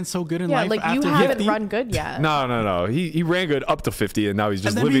ran so good in Yeah, life like after you haven't 50. run good yet. No. He ran good up to 50, and now he's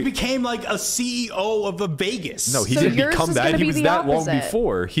just And then he living. became like a CEO of a Vegas. No, he So didn't yours become is that. gonna He be was the that long opposite.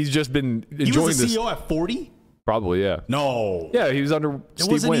 before. He's just been he enjoying was a this. CEO at 40. Probably, yeah. No, Yeah, he was under there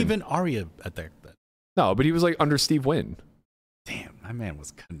Steve wasn't Wynn. even Arya at that. No, but he was like under Steve Wynn. Damn, my man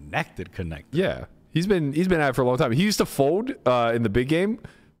was connected. Yeah, he's been at it for a long time. He used to fold in the big game.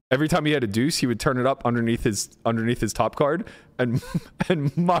 Every time he had a deuce, he would turn it up underneath his top card and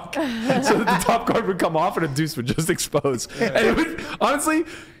muck, so that the top card would come off and a deuce would just expose. And it would honestly,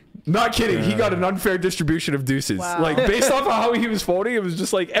 not kidding, he got an unfair distribution of deuces. Wow. Like based off of how he was folding, it was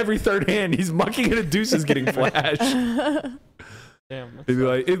just like every third hand he's mucking and a deuce is getting flashed. Damn. He'd be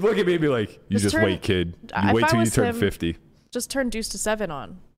like, he'd look at me and be like, "You Just just turn- wait, kid. You If wait I till you was turn him- 50." Just turn deuce to 7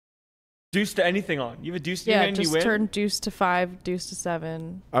 on. Deuce to anything on. You have a deuce in your Yeah, hand, you just win. turn deuce to 5, deuce to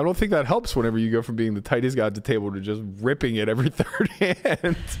 7. I don't think that helps whenever you go from being the tightest guy at the table to just ripping it every third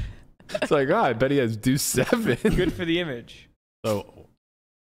hand. It's like, I bet he has deuce 7. Good for the image. So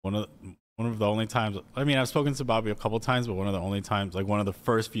one of the only times, I mean, I've spoken to Bobby a couple times, but one of the only times, like one of the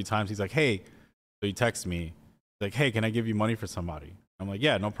first few times, he's like, "Hey," so he texts me, like, "Hey, can I give you money for somebody?" I'm like,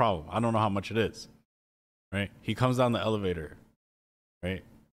 "Yeah, no problem. I don't know how much it is." Right? He comes down the elevator, right?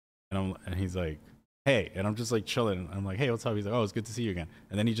 And he's like, "Hey," and I'm just like chilling. I'm like, "Hey, what's up?" He's like, "Oh, it's good to see you again."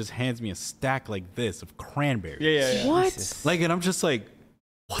 And then he just hands me a stack like this of cranberries. Yeah. What? Like, and I'm just like,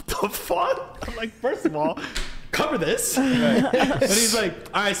 "What the fuck?" I'm like, first of all, cover this. And he's like,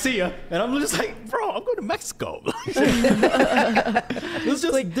 "All right, see ya." And I'm just like, "Bro, I'm going to Mexico." It's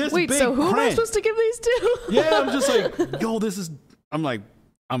just Like, this wait, big so who am I crank. supposed to give these to? Yeah, I'm just like, yo, this is. I'm like,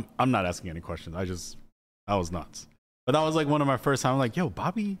 I'm not asking any questions. I was nuts. But that was like one of my first time. I'm like, yo,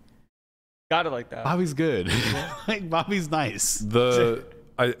 Bobby's Got it like that. good. Like Bobby's nice.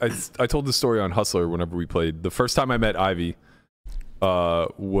 I told this story on Hustler whenever we played. The first time I met Ivy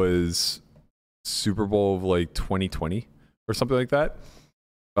was Super Bowl of like 2020 or something like that.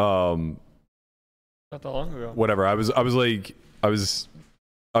 Not that long ago. Whatever. I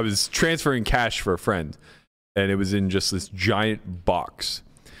was transferring cash for a friend, and it was in just this giant box,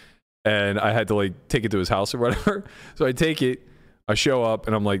 and I had to like take it to his house or whatever. So I take it, I show up,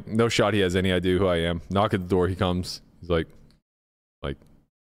 and I'm like, no shot he has any idea who I am. Knock at the door, he comes. He's like,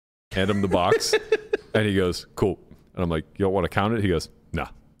 hand him the box, and he goes, cool. And I'm like, you don't want to count it? He goes, nah.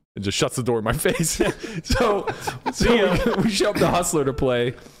 And just shuts the door in my face. so we show up to Hustler to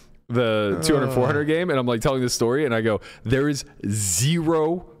play. the 200-400 game, and I'm like telling this story, and I go, there is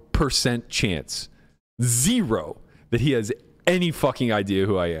 0% chance, that he has any fucking idea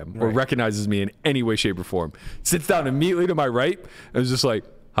who I am or recognizes me in any way, shape, or form. Sits down immediately to my right and is just like,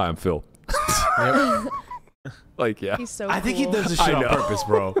 "Hi, I'm Phil." Like, yeah. He's so I think he cool. does this shit on purpose,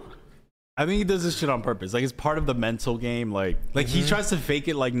 bro. I think he does this shit on purpose. Like, it's part of the mental game. Like he tries to fake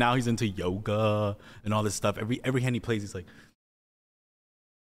it. Like, now he's into yoga and all this stuff. Every hand he plays, he's like.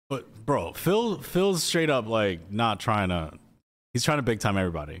 But bro, Phil's straight up like not trying to. He's trying to big time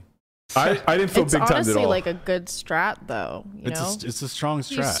everybody. I didn't feel It's big time at honestly all. like a good strat, though. You know, It's a strong you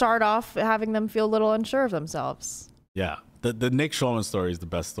strat. start off having them feel a little unsure of themselves. Yeah, the Nick Schulman story is the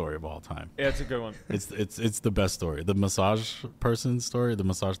best story of all time. Yeah, it's a good one. It's the best story. The massage person story, the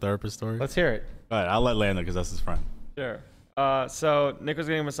massage therapist story. Let's hear it. All right, I'll let Landon because that's his friend. Sure. So Nick was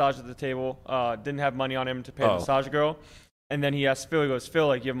getting a massage at the table. Didn't have money on him to pay the massage girl. And then he asked Phil, he goes, "Phil,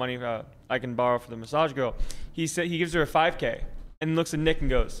 like, you have money I can borrow for the massage girl?" He said he gives her a $5K and looks at Nick and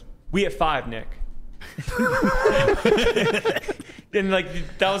goes, "We at 5, Nick." And like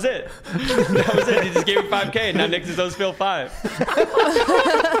that was it. That was it. He just gave her $5K and now Nick just owes Phil 5.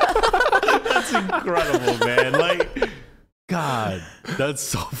 That's incredible, man. Like, God, that's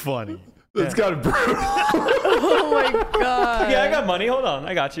so funny. That's kind of brutal. Oh my god. Yeah, I got money. Hold on,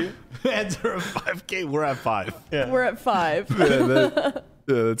 I got you. Enter a 5K. We're at 5. Yeah. We're at 5. Yeah,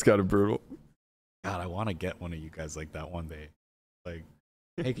 that's kind of brutal. God, I want to get one of you guys like that one day. Like,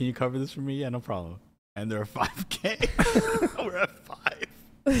 hey, can you cover this for me? Yeah, no problem. And they're a 5K. We're at 5.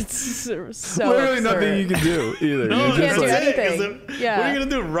 It's so Literally absurd. nothing you can do either. No, You're you just can't do like, anything. Yeah. What are you gonna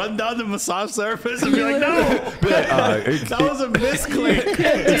do? Run down the massage therapist and be like, "No, that was a misclick."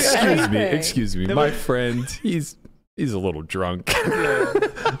 Excuse me, my friend. He's a little drunk.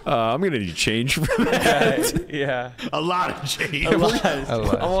 I'm gonna need change for that. Yeah. A lot of change. Almost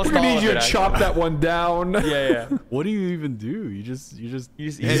We're all gonna need of you it, to chop that one down. Yeah. What do you even do? You just eat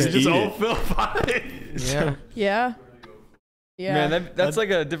owe it. Phil 5. Yeah. Yeah. Man, that's like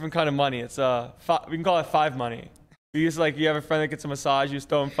a different kind of money. It's we can call it 5 money. You just like you have a friend that gets a massage, you just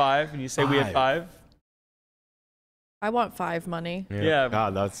throw him 5, and you say we had 5. I want 5 money. Yeah.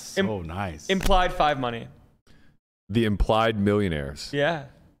 God, that's so nice. Implied 5 money. The implied millionaires, Yeah.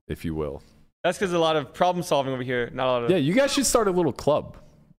 if you will. That's because a lot of problem solving over here. Not a lot of. Yeah, you guys should start a little club.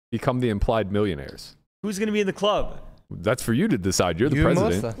 Become the implied millionaires. Who's gonna be in the club? That's for you to decide. You're the You and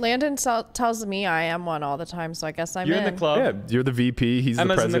president. Melissa. Landon tells me I am one all the time, so I guess I'm You're in the club. Yeah, you're the VP. He's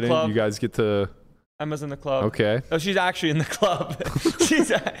Emma's the in the president. club. You guys get to. Emma's in the club. Okay. Oh, she's actually in the club.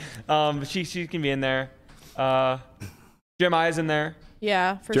 She can be in there. Jeremiah's in there.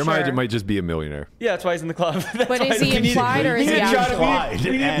 Yeah, for Jeremiah sure. might just be a millionaire. Yeah, that's why he's in the club. But is he implied or is he actual?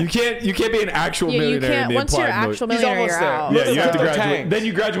 You can't be an actual Yeah, you millionaire. can't. in the Once you're implied actual He's millionaire, almost you're there. out. Yeah, you have to Yeah. graduate. Tank. Then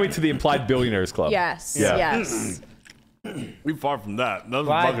you graduate to the implied billionaires club. Yes. Yeah. Yes. We far from that. That was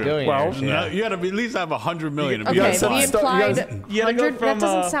 5 bugger. billion. Well, No, you gotta at least have 100 million. To be Okay, gotta the start- implied you gotta go 100, from, that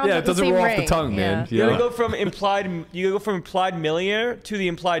doesn't sound yeah, like it doesn't the same roll off ring. the tongue, man. You gotta go from implied. You go from implied millionaire to the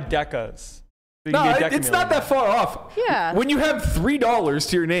implied decas. So you No, can be a deca it's not that far off. Yeah. When you have $3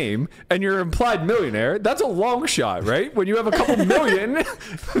 to your name and you're an implied millionaire, that's a long shot, right? When you have a couple million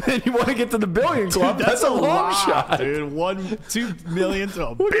and you want to get to the billion club, that's a long lot, shot. dude. 2 million to a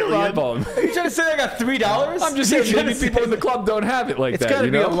Look at billion. Liebald. Are you trying to say I got $3? I'm just saying maybe people in the club don't have it like It's that. got to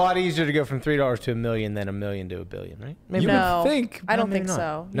You be know? a lot easier to go from $3 to $1 million than $1 million to $1 billion, right? Maybe. You No, would think. I don't maybe think not.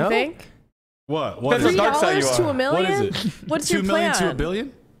 so. No? You think? What? Depends on $3 dark side you to are. $1 million? What is it? What's 2 your million plan? to a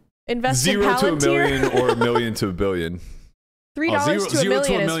billion? Invest in 0 to a Palantir? million or $1 million to $1 billion. $3 to $1 zero million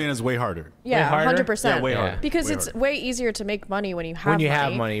to a is million is way harder. yeah, harder? 100%. Yeah, way harder. Because Way it's harder. way easier to make money when you have money. When you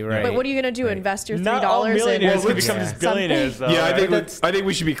have money, right. But what are you going to do? Right. Invest your $3 Not all millionaires in can become Yeah. just billionaires, though. Yeah, right? I think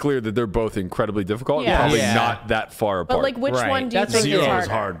we should be clear that they're both incredibly difficult. Yeah. And probably Yeah. not that far apart. But like, which Right. one do you That's think zero is Zero harder? is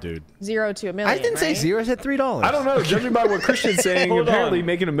hard, dude. 0 to $1 million. I didn't say right? 0. I said $3. I don't know. Judging by what Christian's saying, Hold apparently on.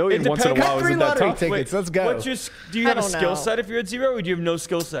 making $1 million It once in a depends. while Got 3 isn't that lottery tough. tickets. Let's go. Do you have I a don't skill know. set if you're at 0, or do you have no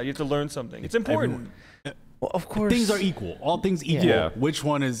skill set? You have to learn something. It's important. Well, of course. Things are equal. All things equal. Yeah. Which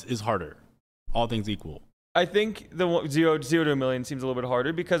one is harder? All things equal. I think the 0 to $1 million seems a little bit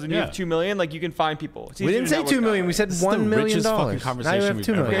harder because when you Yeah. have 2 million, like you can find people. It's We easier didn't to say network 2 million. that We way. said This is the $1 million. richest fucking Now you conversation have we've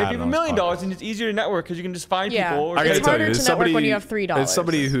 2 ever million. Okay, had if you have on $1 this million, podcast. and it's easier to network because you can just find Yeah. people. I gotta It's tell harder you, to as network when somebody, you have $3. as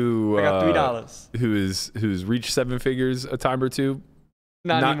somebody who I got $3. who's reached 7 figures a time or two,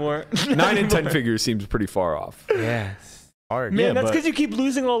 Not not- anymore. 9 and 10 figures seems pretty far off. Yes. Hard. Man, Yeah, that's but- because you keep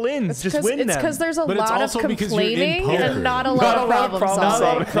losing all ins. Just win It's them. because there's a But it's lot of also because you're in complaining poker. and not a lot of problem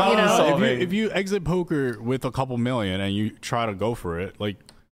solving. Problem You know? solving. If you exit poker with a couple million and you try to go for it, like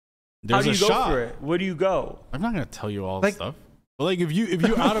How there's do a you go shot. for it? Where do you go? I'm not gonna tell you all Like- the stuff. But like if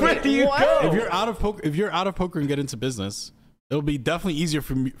you're out of Where do you go? if you're out of poker and get into business, it'll be definitely easier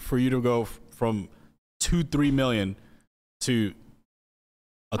for you to go from 2-3 million to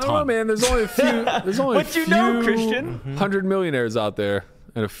a ton. I don't know, man. There's only a few. There's only What you know, Christian? 100 millionaires out there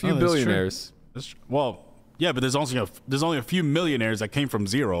and a few billionaires. Well, yeah, but there's only a few millionaires that came from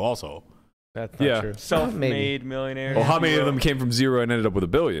zero. Also, That's not true. Self-made millionaires. Well, how many of them came from zero and ended up with $1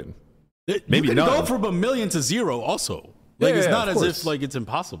 billion? Maybe you can none. go from $1 million to zero. Also, like it's not as if like it's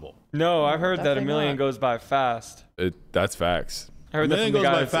impossible. No, I've heard that Definitely $1 million not. goes by fast. That's facts. I heard that $1 from million the goes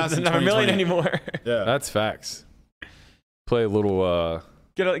by guys. fast It's in not $1 million 2020. anymore. Yeah, That's facts. Play a little.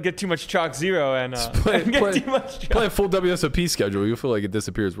 Get too much chalk zero and Play get too much chalk. play a full WSOP schedule. You'll feel like it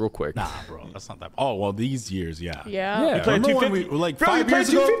disappears real quick. nah, bro, that's not that. Oh well, these years, yeah. Yeah. Yeah. You play Remember when 250. we like Bro, you 5 play years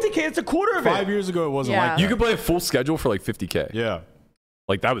ago? 250K. It's a quarter of it. 5 years ago, it wasn't Yeah. like that. You could play a full schedule for like 50K. Yeah.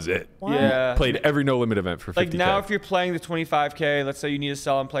 Like that was it. What? Yeah. Played every no limit event for 50K. Like now, if you're playing the 25K, let's say you need to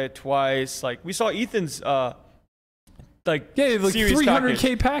sell and play it twice. Like we saw Ethan's like like series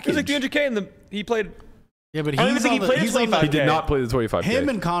 300K package. It was like 300K, and he played. Yeah, but I don't even think he played he's on 25K. He did not play the 25K. Him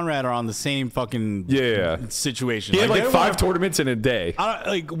and Conrad are on the same fucking situation. He had like they're 5 tournaments in a day.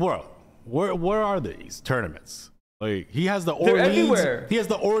 where are these tournaments? Like he has the They're Orleans, everywhere. he has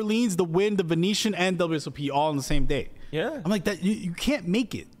the Orleans, the Wynn, the Venetian, and WSOP all on the same day. Yeah, I'm like that. You can't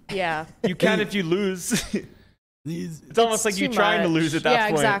make it. Yeah. you can if you lose. It's It's almost like too you trying to much. lose at that Yeah,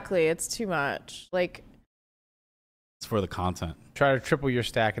 point. exactly. It's too much. Like, for the content. Try to triple your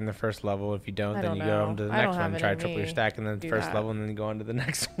stack in the first level. If you don't, I then don't you go know. on to the I next don't have one. it Try to in triple your me stack in the to do first that. level, and then you go on to the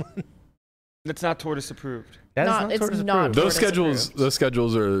next one. It's not tortoise approved. That is Not- it's tortoise not approved. Those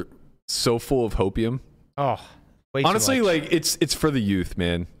schedules are so full of hopium. Oh, way too Honestly, much. like it's for the youth,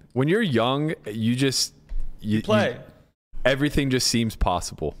 man. When you're young, you just you Play. everything just seems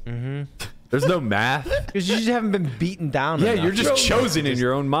possible. There's no math. because you just haven't been beaten down. Yeah, enough. you're just chosen in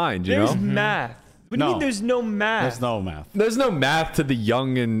your own mind. You There's know, math. What do you No. mean there's no math? There's no math. there's no math to the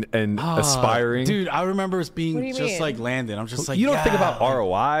young and aspiring. Dude, I remember us What being do you just mean? like Landon. I'm just like, you don't think yeah. about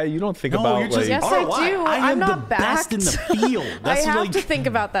ROI. You don't think No, about you're just- like. yes, ROI, I do. I am I'm the not best in the backed. field. I That's have like, to think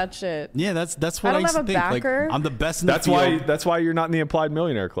about that shit. yeah, that's what I don't used have to a think. Like, backer. I'm the best in the That's field. why you're not in the Applied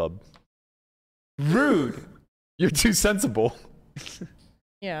Millionaire Club. rude. You're too sensible.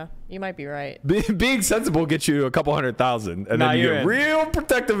 Yeah, you might be right. Being sensible gets you a couple 100,000, and Nah, then you you're get in. real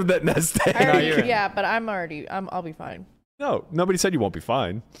protective of that nest egg. I already, you're in. yeah, but I'll be fine. No, nobody said you won't be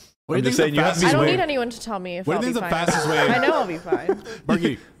fine. What I'm do you just think saying the you have to be I don't aware. need anyone to tell me if What I'll do you be think the fine. fastest way? I know I'll be fine.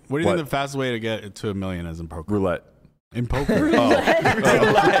 Marky, what do you What? think the fastest way to get to $1 million is in poker? Roulette. In poker.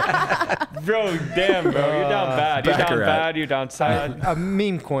 Bro, damn, bro. You're down bad. You're down Baccarat. bad. You're down sad. a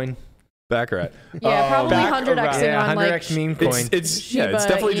meme coin. Baccarat. Yeah, probably back 100xing around. Yeah, on like 100x meme coin. It's Shiba, it's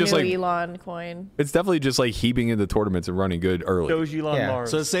definitely just like Elon coin. it's definitely just like heaving into tournaments and running good early. Doge Elon Yeah. Mars.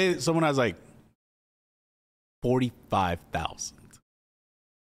 So say someone has like 45,000.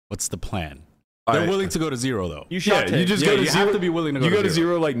 What's the plan? They're Alright. willing to go to zero though. you Yeah, shot you just Yeah, go to you zero. have to be willing to go you to go to zero.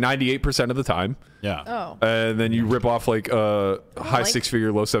 zero like 98% of the time, Yeah. Oh, and then you rip off like a high like-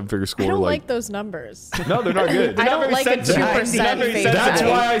 6-figure, low 7-figure I score. don't like those numbers. no, they're not good. I not don't very like a 2% sensitive. face That's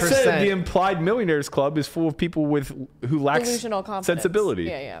value. why I 8%. said the implied millionaires club is full of people who lack Delusional confidence. sensibility.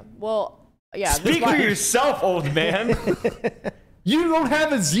 Yeah, yeah. Well, yeah. Speak that's for why- yourself, old man. You don't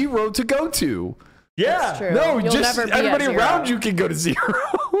have a zero to go to. Yeah. That's true. No, You'll just never be at everybody zero. around you can go to zero.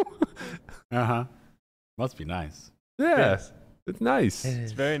 Uh-huh. Must be nice. Yeah, Yes. it's nice.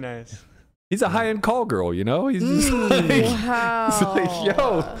 It's very nice. He's a high-end call girl, you know. He's just like, Wow. he's like,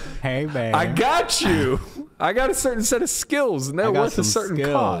 yo, Hey man. I got you. I got a certain set of skills, and they're I got worth a some certain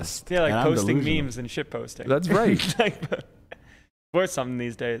skills. cost. Yeah, like And I'm posting delusional. memes and shit posting. That's right. Like, worth something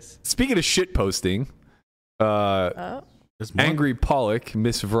these days. Speaking of shit posting, Oh. This month? Angry Pollock,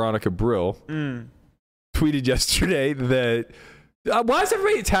 Miss Veronica Brill, tweeted yesterday that why is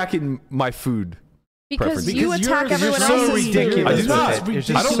everybody attacking my food? Because preferences? you Because attack you're everyone so else's food. ridiculous. I do with not. it. You're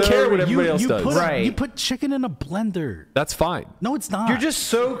just I don't so care what rid- everybody else you does. Put, Right. You put chicken in a blender. That's fine. No, it's not.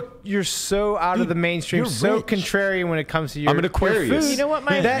 You're so out of Dude, the mainstream, you're so rich. contrarian when it comes to your. I'm an your Aquarius. food. You know what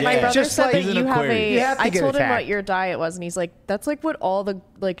my, That- my yeah. brother Just said like- that He's an you have Aquarius. You a. have to I get told him what attacked. your diet was, and he's like, "That's like what all the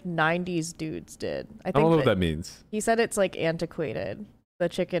like '90s dudes did." I I don't know what that that means. he said it's like antiquated, the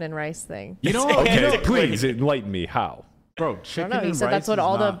chicken and rice thing. You know, Okay, please enlighten me. How? bro. I Chicken don't know. He and said that's rice what is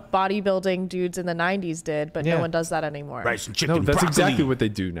all not- the bodybuilding dudes in the '90s did, but no Yeah. one does that anymore. rice and chicken. No, that's broccoli. exactly what they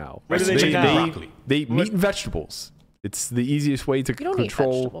do now. What do they they, do now? Broccoli. they eat meat and vegetables. It's the easiest way to You don't eat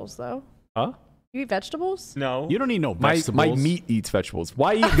control. vegetables though. Huh? You eat vegetables? No. You don't need no My vegetables. meat eats vegetables.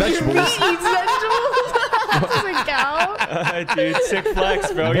 Why eat vegetables? Eats vegetables? Doesn't count. Dude, sick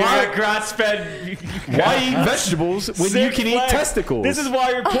flex, bro. You Why- got grass-fed. Why eat vegetables when you Sick can eat flex. testicles? This is why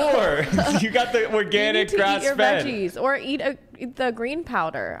you're poor. You got the organic you need to eat your grass-fed. veggies or eat the green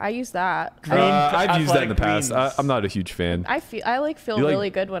powder. I use that. I've used that in the athletic past. greens. I'm not a huge fan. I feel You like- really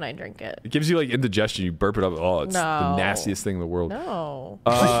good when I drink it. It gives you like indigestion. You burp it up. Oh, it's the No. nastiest thing in the world. No.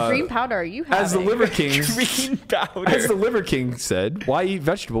 What green powder are you having? As the Liver King, Green powder. as the Liver King said, why eat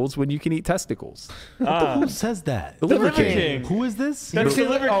vegetables when you can eat testicles? Who says that? The Liver Liver King. King. Who is this? That's the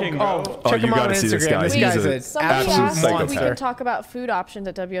Liver King, bro. Oh, check you him out gotta on see this Instagram. guy. This He's guy's an an Somebody absolute asked if we psychopath. can talk about food options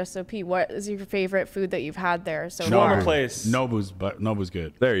at WSOP. What is your favorite food that you've had there so Shawarma far? place. Nobu's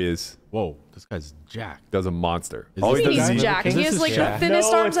good. There he is. Whoa, this guy's jacked. Does a monster. Is All this he the does guy? is He's eat. jacked. Is He this has the like chef? the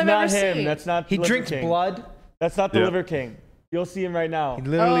thinnest no, arms it's I've not ever him. seen. That's not He the Liver drinks King. blood. That's not the Yeah. Liver King. You'll see him right now. He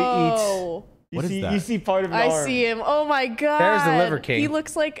literally eats. Oh, What is that? You see part of the I arm. see him. Oh my god. There's the Liver King. He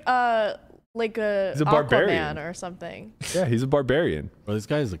looks like a He's a barbarian. Aquaman or something. Yeah, he's a barbarian. Bro, this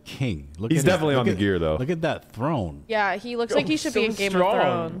guy is a king. Look He's at definitely look on the at- gear, though. Look at that throne. Yeah, he looks Yo, like he should be so in Game strong. of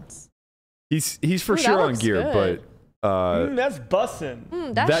Thrones. He's for Ooh, that sure on looks gear, good. but That's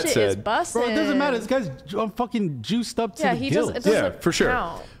bussin'. That, That shit is said- busting. Bro, it doesn't matter. This guy's fucking juiced up to Yeah, the he gills. does. It doesn't yeah, for sure.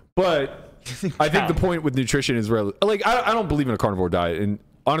 count. But I think the point with nutrition is like I don't believe in a carnivore diet, and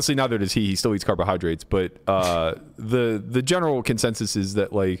honestly, neither does he. He still eats carbohydrates, but the general consensus is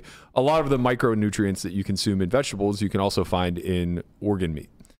that like a lot of the micronutrients that you consume in vegetables, you can also find in organ meat.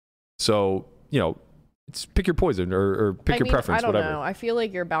 So it's pick your poison or pick your preference, I don't whatever. know. I feel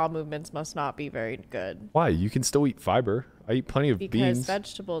like your bowel movements must not be very good Why? You can still eat fiber. I eat plenty of because beans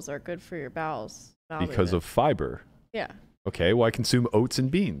vegetables are good for your bowels. because of fiber. Yeah. Okay, well I consume oats and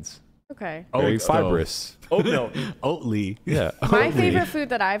beans. Okay. Very Oats, though. fibrous. Oat milk. Oatly. Yeah. My Oatly. favorite food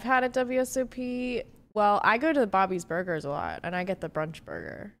that I've had at WSOP. Well, I go to Bobby's Burgers a lot, and I get the brunch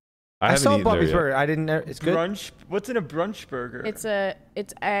burger. I I haven't saw eaten there Bobby's yet. Burger. I didn't know. It's good. Brunch. What's in a brunch burger? It's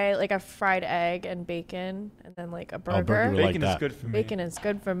like a fried egg and bacon, and then like a burger. burger like Bacon is that. good for me. Bacon is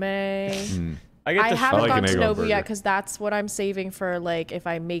good for me. I get I the haven't like gone an to egg on Nobu burger. yet because that's what I'm saving for like if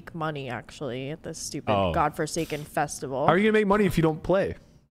I make money actually at this stupid Oh. godforsaken festival. How are you gonna make money if you don't play?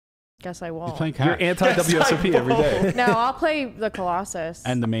 Guess I He's won't. playing You're cash. anti WSOP every day. No, I'll play the Colossus.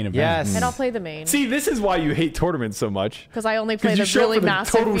 And the main event. Yes. And I'll play the main. See, this is why you hate tournaments so much. Because I only play 'Cause you the show up really for the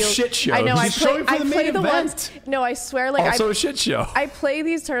massive total field. shit show. I know. You I show play. up for I the play main the event. ones. No, I swear. Like Also a shit show. I play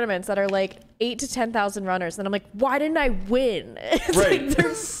these tournaments that are like 8 to 10,000 runners, and I'm like, why didn't I win? It's Right. like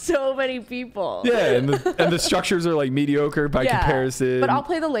there's so many people. Yeah, and the structures are like mediocre by comparison. But I'll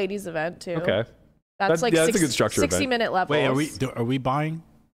play the ladies event too. Okay. That's like that's a good structure 60-minute levels. Wait, are we buying?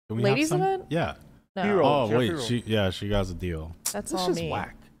 Do we have Ladies some? event? Yeah. No, Hero. Oh Jeff wait, Hero. she got a deal. that's This all is me.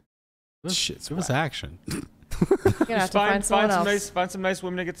 whack. This Shit's Give us action. You're gonna have Just to find someone else. find some nice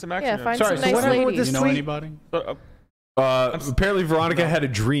women to get some action. Yeah, in. find Sorry, some so nice what happened with ladies. this You know tweet? anybody? Apparently, Veronica had a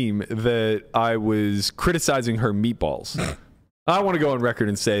dream that I was criticizing her meatballs. I want to go on record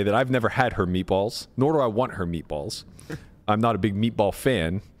and say that I've never had her meatballs, nor do I want her meatballs. I'm not a big meatball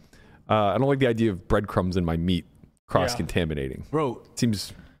fan. I don't like the idea of breadcrumbs in my meat cross-contaminating. Bro,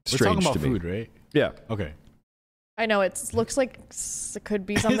 Seems we're strange talking to about me. food, right? Yeah. Okay. I know it looks like it could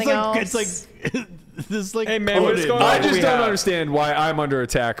be something It's like else. this like Hey, man, what's coded- going on? I What do just we don't have? understand why I'm under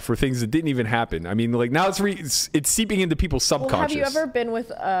attack for things that didn't even happen. I mean, like now it's seeping into people's Well, subconscious. have you ever been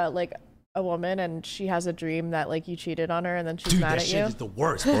with like a woman and she has a dream that like you cheated on her and then she's Dude, mad that at shit you? is the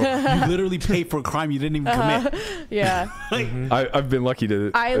worst, bro. You literally pay for a crime you didn't even commit. Yeah. I've been lucky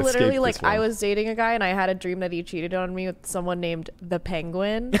to. I escape literally this like I one. was dating a guy and I had a dream that he cheated on me with someone named the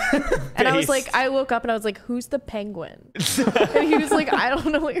Penguin. And I was like, I woke up and I was like, who's the Penguin? And he was like, I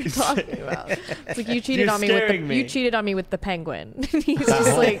don't know what you're talking about. It's like you cheated You're on me with the scaring me. you cheated on me with the Penguin. He's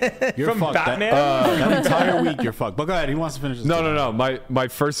just like You're From fucked. Batman? That entire week, you're fucked. But go ahead. He wants to finish this. No. My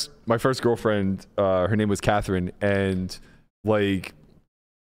first girlfriend, her name was Catherine, and like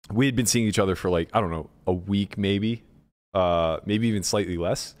we had been seeing each other for like I don't know a week maybe even slightly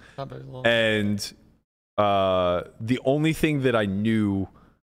less. Not very long. And the only thing that I knew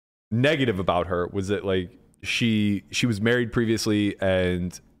negative about her was that like she was married previously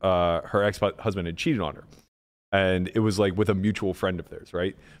and her ex-husband had cheated on her, and it was like with a mutual friend of theirs,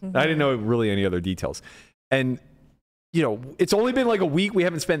 right? I didn't know really any other details, and you know it's only been like a week. We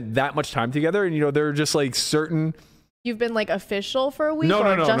haven't spent that much time together, and you know there are just like certain you've been like official for a week no,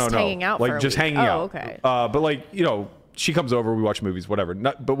 or no, just no, hanging out like for a just week? hanging oh, out. Okay. But like you know she comes over, we watch movies, whatever.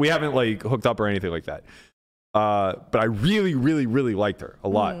 But we haven't like hooked up or anything like that. But I really, really, really liked her a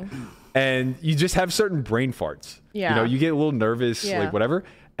lot. And you just have certain brain farts. Yeah. You know, you get a little nervous, Yeah. like whatever.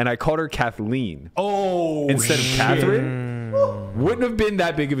 And I called her Kathleen Oh, instead of Catherine. Wouldn't have been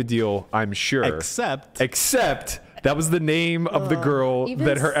that big of a deal, I'm sure. Except that was the name of the girl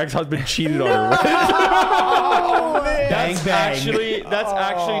that her ex-husband cheated on her with. That's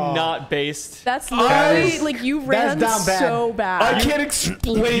actually not based. That's literally like you ran so bad. I can't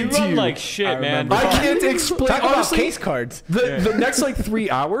explain to run you. like shit, man. I can't explain. Talk about Honestly, case cards. the next like 3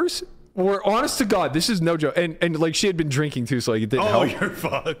 hours were, honest to God, this is no joke. And like she had been drinking too, so like it didn't help. you're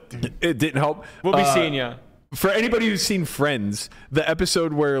fucked. It didn't help. We'll be seeing you. For anybody who's seen Friends, the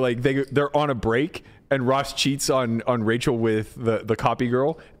episode where like they're on a break and Ross cheats on Rachel with the copy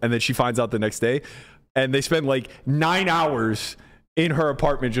girl, and then she finds out the next day, and they spend like 9 hours in her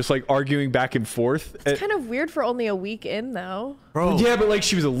apartment just like arguing back and forth. It's kind of weird for only a week in though. Bro. Yeah, but like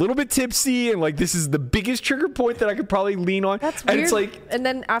she was a little bit tipsy, and like this is the biggest trigger point that I could probably lean on. That's and weird. It's like, and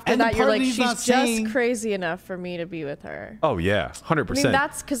then after that, you're like, she's just crazy enough for me to be with her. oh yeah, 100%. I mean,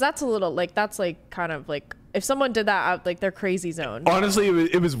 that's because that's a little like that's like kind of like if someone did that out like their crazy zone. Honestly,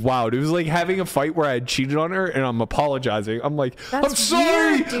 it was wild. It was like having a fight where I had cheated on her and I'm apologizing. I'm like, That's I'm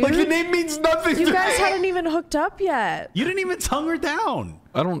sorry. weird, dude. Like the name means nothing. You to guys me. hadn't even hooked up yet. You didn't even tongue her down.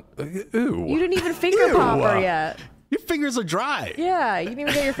 I don't. Ew. You didn't even finger pop her yet. Your fingers are dry. Yeah, you didn't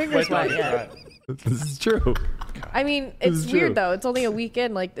even get your fingers wet yet. This is true. I mean, This it's is weird true. though. It's only a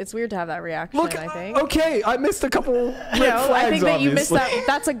weekend. Like, it's weird to have that reaction. Look, I think. okay, I missed a couple red flags. I think that you missed obviously. that.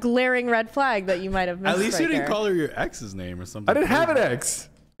 That's a glaring red flag that you might have missed. At least right you didn't there. call her your ex's name or something. I didn't have an ex.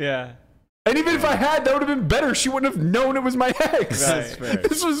 Yeah. And even if I had, that would have been better. She wouldn't have known it was my ex. That's fair.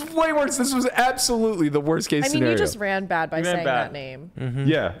 This was way worse. This was absolutely the worst case I mean, scenario. you just ran bad by You ran saying bad. that name.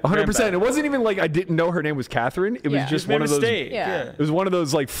 Yeah, 100%. bad. It wasn't even like I didn't know her name was Catherine. It was Yeah. just Made one a of those. mistake. Yeah. It was one of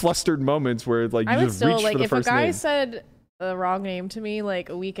those like flustered moments where like I you would just still reach like for the if a first guy name. said the wrong name to me like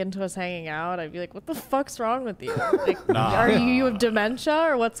a week into us hanging out, I'd be like, "What the fuck's wrong with you? Like, are you have dementia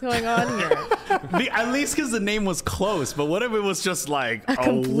or what's going on here?" At least because the name was close, but what if it was just like a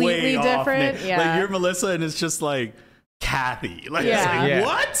completely way off different? name? Yeah. Like you're Melissa and it's just like Kathy. Like, Yeah. it's like, Yeah.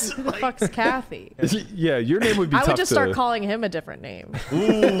 what? Who the fuck's Kathy? Yeah, your name would be I tough would just to. start calling him a different name.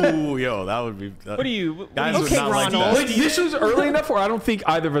 Ooh, yo, that would be. What do you? Guys what would do you not think, like Ronald? that. Like, this was early enough where I don't think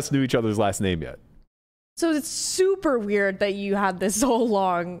either of us knew each other's last name yet. So it's super weird that you had this so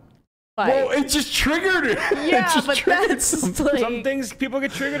long fight. Well, it just triggered it. yeah, It just but triggered that's something. like, Some things people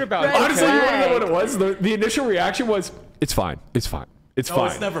get triggered about. Right. Honestly, you want to know flag. what it was? The initial reaction was, "It's fine. It's fine. It's No,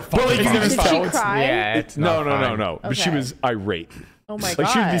 fine." it's never But, fine. like, It's you never just did tell she it's- cry? Yeah, it's No, not no, no, fine. no. But she Okay. was irate. Oh my Like god.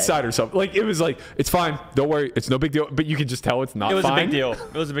 she was beside herself. Like it was like, "It's fine. Don't worry. It's no big deal." But you could just tell it's not It was fine. a big deal.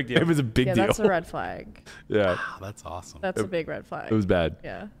 It was a big deal. It was a big Yeah, deal. that's a red flag. Yeah, Oh, that's awesome. That's a big red flag. it was bad.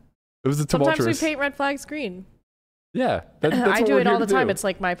 Yeah. It was a Sometimes tumultuous. we paint red flags green. Yeah, that's I what do we're it all here the to time. do. It's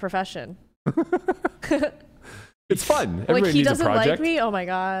like my profession. It's fun. Like Everybody he needs a doesn't like project. me. Oh my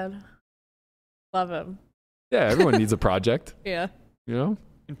god. Love him. Yeah, everyone needs a project. Yeah. You know?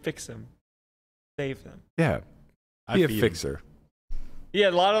 And fix them. Save them. Yeah. I Be a feel you. fixer. Yeah,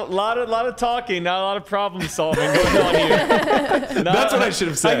 a lot of talking, not a lot of problem solving going on here. That's what I should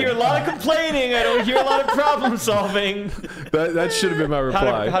have said. I hear a lot of complaining. I don't hear a lot of problem solving. That should have been my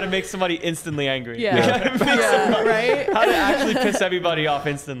reply. How to make somebody instantly angry. Yeah. How to make Yeah, somebody- right? How to actually piss everybody off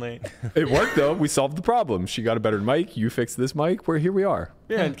instantly. It worked though. We solved the problem. She got a better mic. You fixed this mic. Here we are.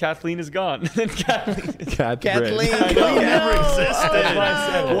 Yeah, and Kathleen is gone. Then Kathleen. Kathleen. I know. never existed. That's why I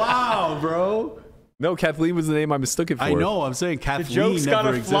said it. Wow, bro. No, Kathleen was the name I mistook it for. I know. I'm saying The Kathleen joke's never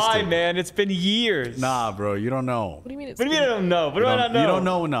gotta existed. fly, man. It's been years. Nah, bro, you don't know. What do you mean it's What do you mean I don't know? What do I not know? You don't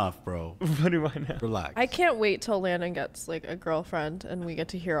know enough, bro. What do I know? Relax. I can't wait till Landon gets like a girlfriend and we get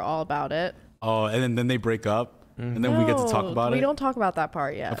to hear all about it. Oh, and then they break up, and then we get to talk No, about we it. don't talk about that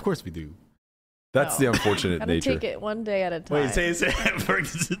part yet. Of course we do. That's No. the unfortunate Gotta nature. take it one day at a time. Wait, say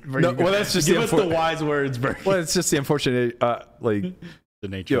No, well, that's just give the us the wise words, Berkey. Well, it's just the unfortunate. Like, The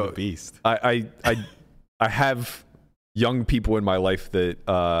nature Yo, of the beast. I have young people in my life that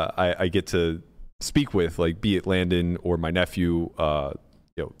I get to speak with, like be it Landon or my nephew, the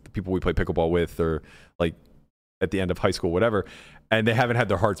people we play pickleball with, or like at the end of high school, whatever, and they haven't had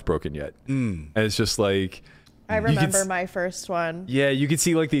their hearts broken yet. And it's just like I you can remember my first one. Yeah, you can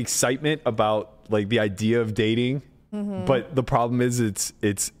see like the excitement about like the idea of dating, but the problem is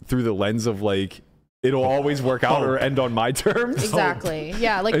it's through the lens of like it'll always work out or end on my terms. Exactly.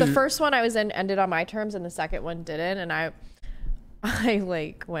 Yeah, like the first one I was in ended on my terms and the second one didn't, and I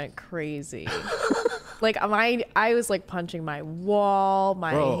like went crazy. Like I was like punching my wall.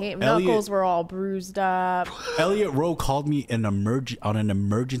 My knuckles were all bruised up. Elliot Rowe called me on an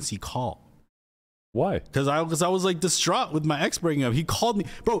emergency call. Why? Because I was like distraught with my ex breaking up. He called me,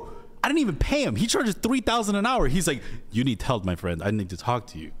 bro. I didn't even pay him. He charges $3,000 an hour. He's like, you need help, my friend. I need to talk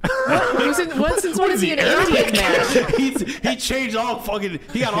to you. Since when is he an Indian man? He changed all fucking.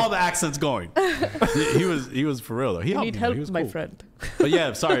 He got all the accents going. He was for real though. He need help, he was my cool. friend. But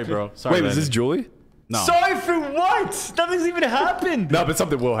yeah, sorry, bro. Sorry. Wait, was this Julie? No. Sorry for what? Nothing's even happened. No, but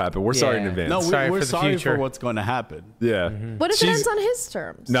something will happen. We're sorry in advance. No, we're Sorry sorry for what's going to happen. Yeah. What if it ends on his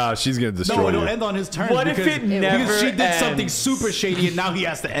terms? Nah, she's gonna destroy No, you. it'll end on his terms. What if it never because she did something ends? super shady and now he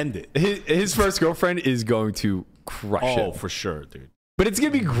has to end it. His first girlfriend is going to crush Oh, it. for sure, dude. But it's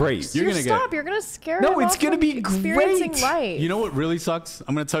gonna be great. You're gonna stop. get. You're gonna scare No, him it's off gonna from be experiencing great. life. You know what really sucks?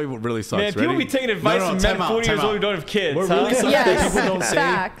 I'm gonna tell you what really sucks. Man, people Ready? be taking advice No, from time men out, 40 time years old out. who don't have kids. What huh? really sucks Yes. that people don't say.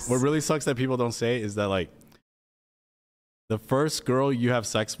 Facts. What really sucks that people don't say is that like the first girl you have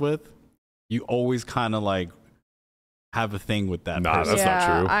sex with, you always kind of like have a thing with that Nah, person. that's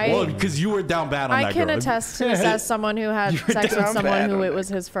not true. Well, because you were down bad on I that can girl. attest to this as someone who had sex with someone who it was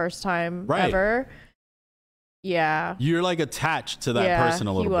his first time Right. ever. Yeah. You're like attached to that yeah, person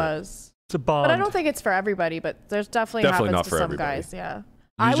a little he bit. was. It's a bond. But I don't think it's for everybody, but there's definitely Definitely happens not to for some everybody. guys, yeah. You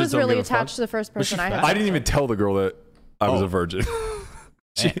I just was don't really give a fuck? attached to the first Was she person I fat? had. I didn't even tell the girl that I was Oh. a virgin.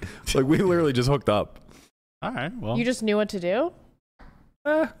 Like we literally just hooked up. All right. Well, You just knew what to do?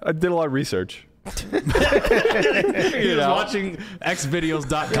 I did a lot of research. he was watching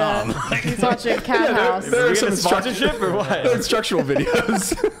xvideos.com. He's watching Cat House. There are we some get a sponsorship or There are what? instructional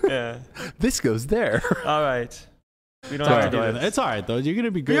videos. Yeah. This goes there. All right. We don't Sorry, have to do this. It's all right though. You're gonna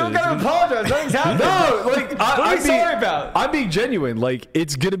be good. You don't gotta It's gonna- apologize. Nothing's happened. No, like What are you sorry about? I'm being genuine. Like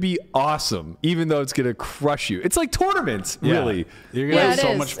it's gonna be awesome, even though it's gonna crush you. It's like tournaments, Yeah. really. You're gonna Yeah, have it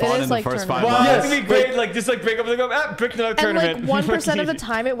so is. much It fun is in the like first 5 tournament. Wow, months. that's gonna be great. Like just like break up and go, break another And tournament. like 1% of the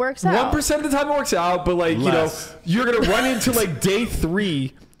time it works out. 1% of the time it works out, but like Less. you're gonna run into like day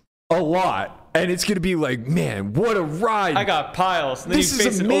 3 a lot, and it's gonna be like, man, what a ride! I got piles. And then This you is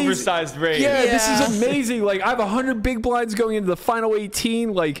face an amazing. oversized raid. Yeah, this Yeah. is amazing. Like I have 100 big blinds going into the final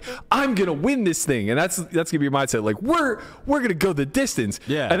 18. Like I'm gonna win this thing, and that's gonna be your mindset. Like we're gonna go the distance.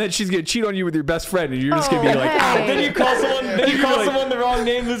 Yeah. And then she's gonna cheat on you with your best friend, and you're just gonna be like, hey. Then you call someone. Then you call Like- someone the wrong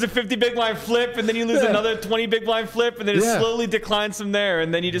name, lose a 50 big blind flip, and then you lose another 20 big blind flip, and then it Yeah. slowly declines from there,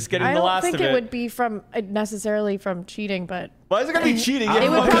 and then you just get in I the don't last think of it would be from necessarily from cheating, but Why is it gonna be cheating? it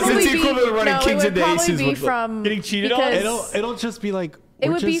would Because probably it's be equivalent to running no, kings it would into probably aces be with, like, from getting cheated on? because It'll just be like it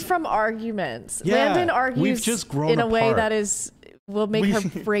we're would be just- from arguments. Yeah, Landon we've argues just grown in a way apart. that will make her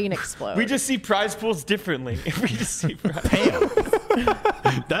brain explode. We just see prize pools differently. We just see prize.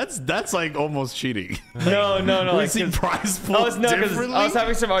 that's like almost cheating. No. We Like, see 'cause prize I pools was, no, 'cause differently. I was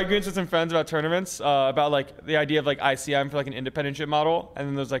having some arguments with some friends about tournaments, about like the idea of like ICM for like an independent ship model, and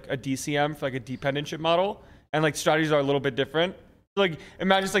then there's like a DCM for like a dependent ship model, and like strategies are a little bit different. Like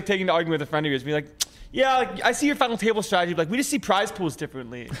imagine just like taking the argument with a friend of yours, being like, yeah, like, I see your final table strategy, but like we just see prize pools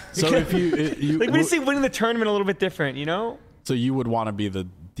differently. So if you like we just see winning the tournament a little bit different, you know? so you would want to be the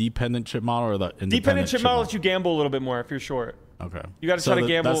dependent chip model or the independent Dependent chip model lets you gamble a little bit more if you're short. Okay. You gotta So try to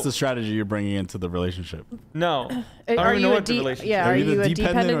gamble. That's the strategy you're bringing into the relationship. No. I don't are even know you a what the relationship yeah? Are Are you the you a dependent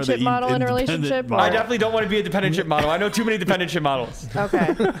dependent or the chip model in a independent relationship? model? I definitely don't want to be a dependent chip model. I know too many dependent chip models.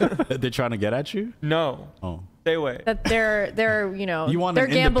 Okay. They're trying to get at you? No. Oh. Stay away. That they're You want they're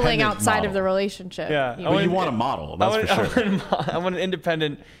an gambling independent outside model. of the relationship. Yeah. you I know? But you want a model, that's for sure. I want an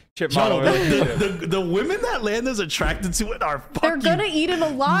independent chip model. Yo, the women that Landon's attracted to it are They're fucking... gonna eat him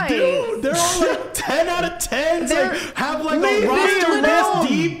alive. Dude, they're all like 10 out of 10. They're- Like, have like Leave a me roster alone. this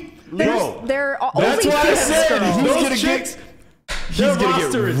deep. Bro, They're That's only what I fans, said. girls. Who's those gonna chicks, He's their gonna get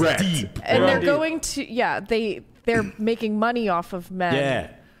roster is wrecked. deep. and Right. they're going to they're making money off of men. Yeah.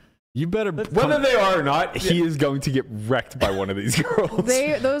 You better... Whether they are or not, he is going to get wrecked by one of these girls.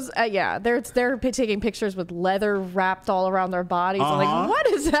 They're taking pictures with leather wrapped all around their bodies. I'm like, what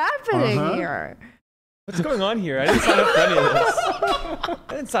is happening here? What's going on here? I didn't sign up for any of this.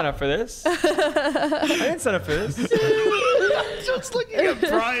 I didn't sign up for this. I didn't sign up for this. just looking at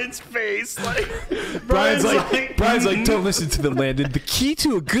Brian's face. Like, Brian's like, don't listen to them, Landon. The key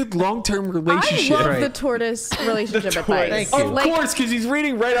to a good long-term I relationship. love the tortoise relationship advice. Thank you. Of course, because he's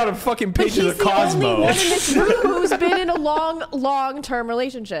reading right out of fucking But page he's of the the only Cosmo. one in this room who's been in a long-term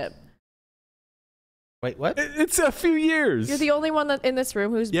relationship. Wait, what? It's a few years. You're the only one that in this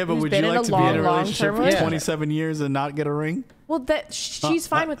room who's yeah, but would been you in like a to be in a long-term relationship for relationship. 27 years and not get a ring? Well, that she's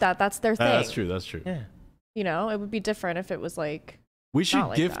fine with that. That's their thing. That's true. That's true. Yeah. You know, it would be different if it was like We should Not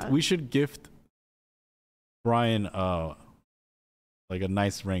like gift. that. We should gift Brian like a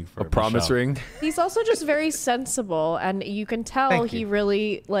nice ring for a promise Michelle. ring. he's also just very sensible, and you can tell Thank he you.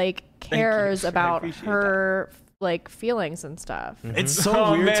 really like cares I about appreciate her like feelings and stuff. It's so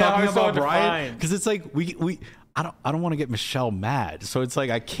Oh, weird man, talking how so about Brian defined. because it's like I don't want to get Michelle mad, so it's like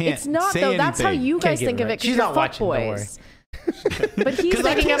I can't. It's not say though. anything. That's how you guys get think of right. it. 'Cause She's you're not watching, don't fuckboys. But he's 'Cause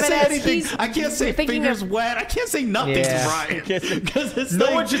I thinking can't of it say as anything. he's I can't say thinking fingers of, wet. I can't say nothing Yeah. to Brian because it's No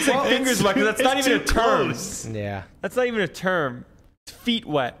like, one should say well, fingers wet, 'cause that's not it's even a too term. close. Yeah. That's not even a term. It's feet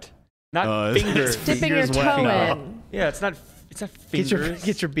wet, not It's fingers. dipping your fingers wet. toe No. in. Yeah, it's not fingers.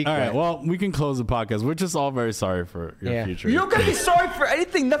 Get your beak All right, wet. well, we can close the podcast. We're just all very sorry for your Yeah. future. You don't gotta be sorry for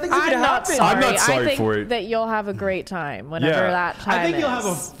anything. Nothing's even I'm not happened. sorry. I'm not sorry I think for it. that you'll have a great time whenever Yeah. that time I think is. you'll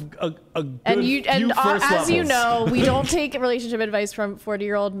have a good and few first as you levels. know, we don't take relationship advice from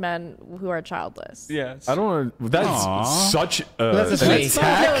 40-year-old men who are childless. Yes. I don't want to. That's Aw. such That's a an tweet.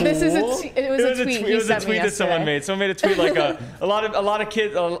 attack. No, this is it was a tweet. It he was a sent me tweet that someone yesterday. made. Someone made a tweet like a lot of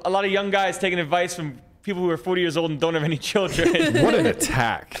kids, a lot of young guys taking advice from people who are 40 years old and don't have any children. What an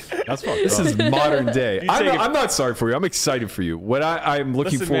attack. That's fucked This up. is modern day. take it- I'm not sorry for you. I'm excited for you. What I'm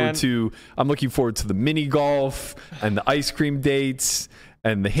looking Listen, forward man. to, I'm looking forward to the mini golf and the ice cream dates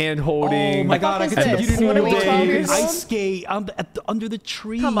and the hand holding. Oh my God! I fuck could is take this? you to What are we, New 12 years York old? ice skate under the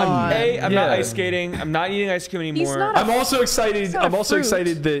tree. Come on. I'm not Yeah. ice skating. I'm not eating ice cream anymore. not a- I'm also excited. It's not a I'm also fruit.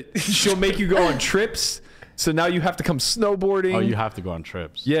 excited that she'll make you go on trips. So now you have to come snowboarding. Oh, you have to go on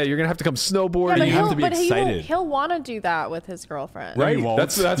trips. Yeah, you're gonna have to come Yeah, snowboarding. but you have to be excited. He'll want to do that with his girlfriend. No, right? you won't.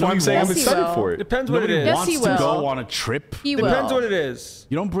 That's No, why I'm you saying won't. I'm Yes, he excited will. for it. Depends what Nobody it is. Yes, wants he to will. go on a trip. He will. Depends what it is.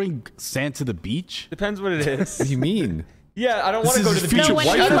 You don't bring sand to the beach. Depends what it What do is. you mean? Yeah, I don't want to This go is to the future beach. No, when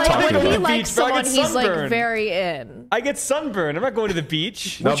wife he, you're like, talking when he about. Beach, likes but I someone, get he's like sunburned. very in. I get sunburned. I'm not going to the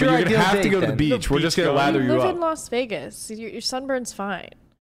beach. No, What's but your you're gonna ideal have to date go to the then? beach. We're just gonna Beach lather going. You you live up. in Las Vegas. Your sunburn's fine.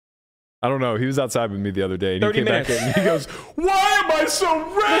 I don't know. He was outside with me the other day, and he 30 came back in minutes. and he goes, "Why am I so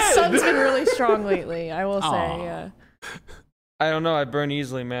The red?" sun's been really strong lately, I will say. Aw. Yeah. I don't know. I burn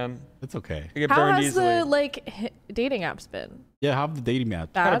easily, man. It's okay. I get How burned has easily. the dating apps been? Yeah, have the dating match.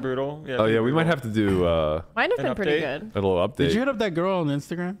 Kind of Bad. brutal. Yeah, Oh yeah, we brutal. might have to do Mine have An been pretty update? good. a little update. Did you hit up that girl on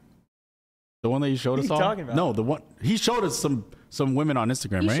Instagram? The one that you showed What us are all? you talking about? No, the one he showed us some women on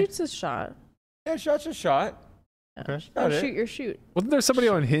Instagram, He right? shoots his shot. Yeah, shot's a shot. Yeah. Okay. Oh, Got it. shoot your shoot. Wasn't there somebody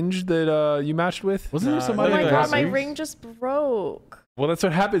on Hinge that you matched with? Wasn't there Nah, Oh somebody? I my think god, that's my serious. ring just broke. Well, that's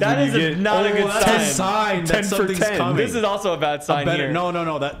what happens That when is you get not a good that's a sign. sign 10 that for something's 10. coming. This is also a bad sign better, here.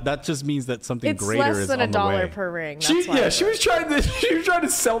 no. That just means that something It's greater less is than on the way. $1 per ring. That's She, why yeah, I she broke. was trying to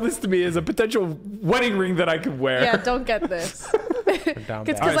sell this to me as a potential wedding ring that I could wear. Yeah, don't get this. Down It's bad.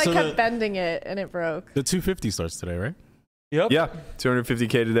 because Alright, so I kept the- bending it and it broke. The 250 starts today, right? Yep. Yeah, 250K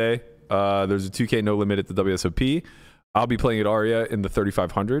today. There's a 2K no limit at the WSOP. I'll be playing at Aria in the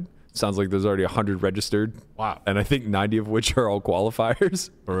 3500. Sounds like there's already 100 registered. Wow. And I think 90 of which are all qualifiers.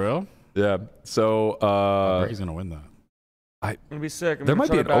 For real? Yeah. So He's gonna win that. I'm gonna be sick. I'm There gonna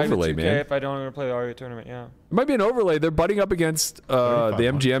might be try an to bag the overlay, 2K man. If I don't, I'm gonna play the Aria tournament. Yeah. it might be an overlay. They're butting up against the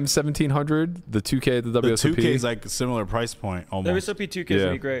 3500. MGM 1700, the 2K at the The WSOP. 2K is like a similar price point The almost. WSOP 2K is Yeah.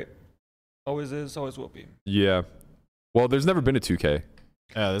 gonna be great. Always is. Always will be. Yeah. Well, there's never been a 2K.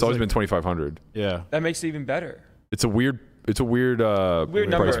 Yeah, It's always been 2500. Yeah. That makes it even better. It's a weird Weird price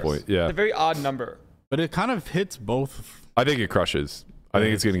number. point. Yeah. It's a very odd number. But it kind of hits both. I think it crushes. I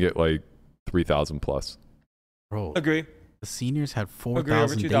think it's going to get like 3,000 plus. Bro, Agree. the seniors had Agree, over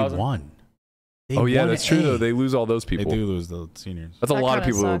 4,000 day 2,000. one. Day Oh, yeah, one that's true, A. though. They lose all those They people. do lose the seniors. That's a That lot of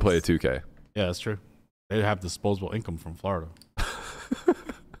kinda people who play a sucks. 2K. Yeah, that's true. They have disposable income from Florida.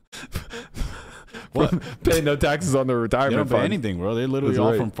 What? Paying no taxes on their They retirement don't pay fund. anything, bro. They're literally That's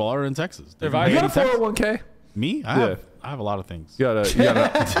all right. from Florida and Texas. They They're don't pay You got a any taxes. 401k? Me? Yeah. I have a lot of things. You got an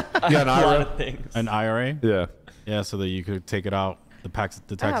A lot IRA? of things. An IRA? Yeah. Yeah, so that you could take it out. The taxes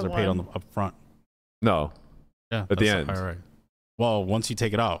have are paid on the one. up front. No. Yeah, At the that's end. IRA. Well, once you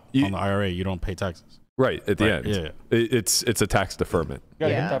take it out You- on the IRA, you don't pay taxes. Right. At the Right, end. yeah. It's a tax deferment. You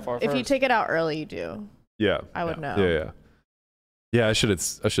gotta yeah. get that far If you first. take it out early, you do. Yeah. I would know. Yeah. Yeah. I should have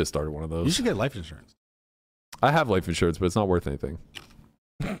started one of those. You should get life insurance. I have life insurance, but it's not worth anything.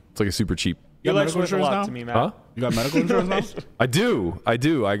 It's like a super cheap. Your got life's medical worth a insurance lot now? to me, man. Huh? You got medical insurance now? I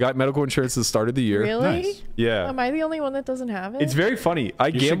do. I got medical insurance at the start of the year. Really? Nice. Yeah. Am I the only one that doesn't have it? It's very funny. I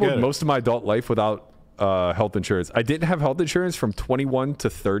You should gambled get it. most of my adult life without health insurance. I didn't have health insurance from 21 to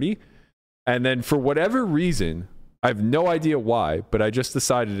 30. And then for whatever reason, I have no idea why, but I just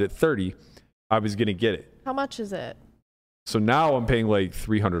decided at 30 I was going to get it. How much is it? So now I'm paying like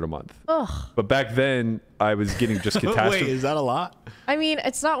 $300 a month. Ugh. But back then I was getting just Wait, catastrophe. is that a lot? I mean,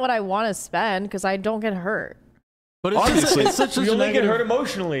 it's not what I want to spend because I don't get hurt. But it's Obviously. it's such a You only get negative- hurt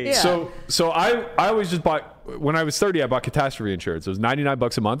emotionally. Yeah. So I always just bought, when I was 30, I bought catastrophe insurance. It was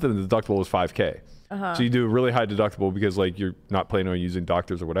 $99 a month and the deductible was $5K. So you do a really high deductible because like you're not planning on using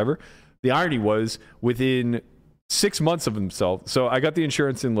doctors or whatever. The irony was within 6 months of himself. So I got the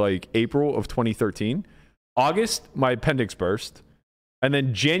insurance in like April of 2013. August, my appendix burst. And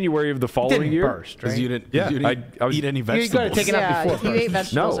then January of the following year, burst, right? You didn't I was, eat any You got to vegetables. take it out before. if you ate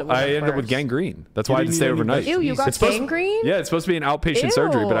vegetables, it no, I ended up with burst. gangrene. That's why I had to didn't stay eat any overnight. Ew, you got It's supposed to- gangrene? Yeah, it's supposed to be an outpatient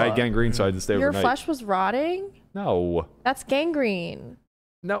surgery, but I had Ew. gangrene, so I had to stay Your overnight. flesh was rotting? No, That's gangrene.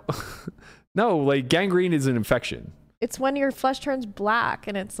 no, no. Like gangrene is an infection. It's when your flesh turns black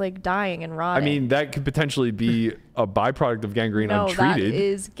and it's like dying and I rotting. mean, that could potentially be a byproduct of gangrene no, that untreated.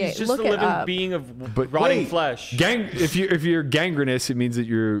 is He's just Look a it living up. being of But rotting wait. flesh. If you're gangrenous, it means that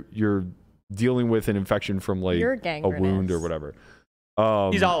you're dealing with an infection from like You're a wound or gangrenous. whatever.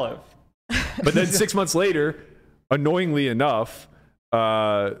 He's Olive. But then 6 months later, annoyingly enough,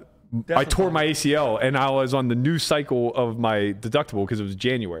 I tore my ACL and I was on the new cycle of my deductible because it was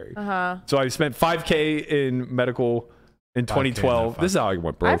January. So I spent $5,000 in medical in 2012. This is how I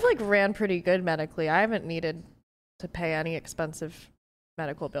went broke. I've like ran pretty good medically. I haven't needed to pay any expensive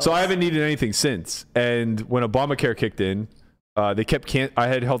medical bills. So I haven't needed anything since. And when Obamacare kicked in, they kept I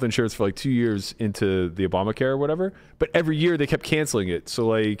had health insurance for like 2 years into the Obamacare or whatever, but every year they kept canceling it. So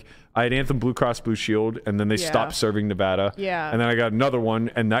like I had Anthem Blue Cross Blue Shield, and then they stopped serving Nevada. Yeah. And then I got another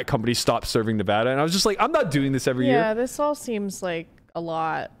one, and that company stopped serving Nevada. And I was just like, I'm not doing this every Yeah, year. this all seems like a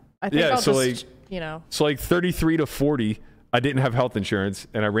lot. I think Yeah, I'll so, just, like- So like 33 to 40, I didn't have health insurance,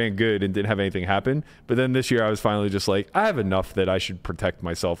 and I ran good and didn't have anything happen. But then this year I was finally just like, I have enough that I should protect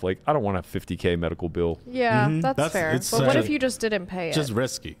myself. Like I don't want a $50,000 medical bill. Yeah, that's fair. it's But what such if a- you just didn't pay it? Just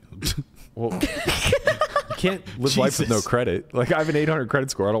risky. Well, you can't live life with no Jesus. credit. Like I have an 800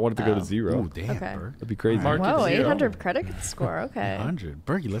 credit score. I don't want it to go to zero. Oh, damn, Okay. Berg. That'd be crazy. Mark Whoa, it zero. 800 credit score. Okay. 100.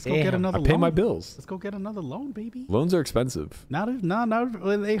 Bergie, let's go Damn. get another I loan. pay my bills. Let's go get another loan, baby. Loans are expensive. Not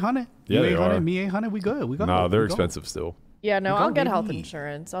 800. Yeah, you they 800, are. me 800. We good. We got. No, they're expensive still. Yeah, no, Go, I'll get health baby.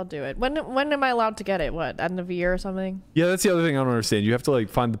 insurance. I'll do it. When am I allowed to get it? What, end of the year or something? Yeah, that's the other thing I don't understand. You have to like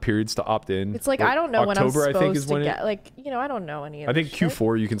find the periods to opt in. It's like I don't know when I'm October, supposed I think, is to when get. Like, you know, I don't know any of I think this shit.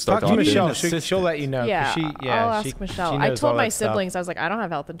 Q4 you can start Talk to to opt in. Michelle. She'll let you know. 'cause Yeah, I'll she ask Michelle. she I knows told all my that stuff. siblings, I was like, I don't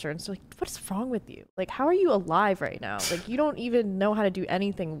have health insurance. They're like, what's wrong with you? Like, how are you alive right now? Like, you don't even know how to do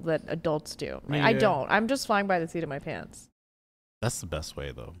anything that adults do. Like, I don't. I'm just flying by the seat of my pants. That's the best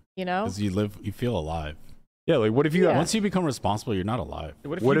way though, You know? because you feel alive. Yeah, like what if you Yeah. got, Once you become responsible, you're not alive.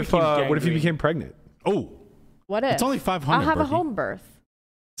 what if you became pregnant? Oh, What if? it's only 500. I'll have a Bergie. home birth.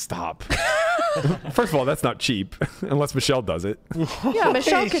 Stop. First of all, that's not cheap unless Michelle does it. Yeah,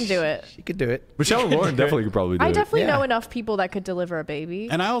 Michelle can do it. She could do it. Michelle and Lauren definitely could probably do I it. definitely Yeah. know enough people that could deliver a baby.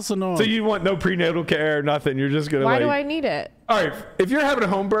 And I also know. So you want no prenatal care, nothing. You're just gonna Why like. do I need it? All right, if you're having a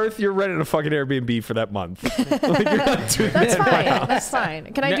home birth, you're renting a fucking Airbnb for that month. Like, you're not doing That's that. fine. That's fine.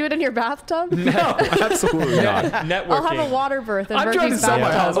 Can I do it in your bathtub? No, absolutely not. Networking. I'll have a water birth in I'm trying to Berkey's sell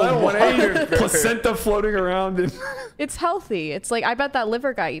my house. bathtub. I don't want any placenta floating around. And It's healthy. It's like, I bet that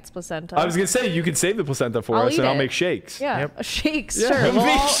liver guy eats placenta. I was gonna say you could save the placenta for I'll us, eat and I'll it. make shakes. Yeah, shakes. Yeah.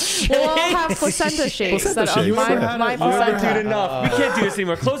 Sure. We'll all have placenta shakes. Placenta that are shakes. My, You ever had my a- You ever placenta. dude enough. We can't do this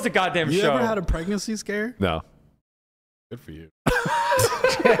anymore. Close the goddamn you show. ever had a pregnancy scare? No. Good for you.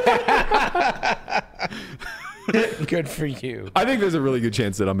 Good for you. I think there's a really good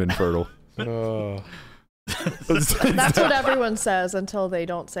chance that I'm infertile. Oh. That's what everyone says until they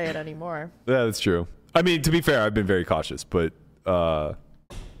don't say it anymore. Yeah, that's true. I mean, to be fair, I've been very cautious, but I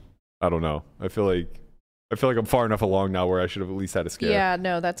don't know. I feel like I'm far enough along now where I should have at least had a scare. Yeah,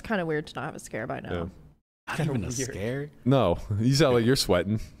 no, that's kind of weird to not have a scare by now. Yeah. Not even a scare. No, you sound like you're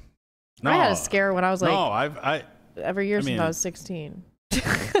sweating. No. I had a scare when I was like No, I every year since mean- I was 16.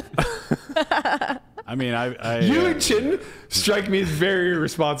 I You and Chin strike me as very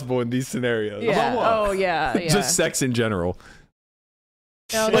irresponsible in these scenarios. Yeah. what? Oh yeah. Yeah. Just sex in general.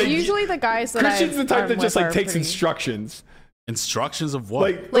 No, Like, they're usually the guys that Christian's the type I'm that just with like are takes pretty- instructions. instructions of what?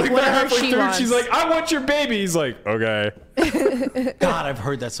 Like whatever they're halfway she through, she's wants. like, "I want your baby." He's like, "Okay." God, I've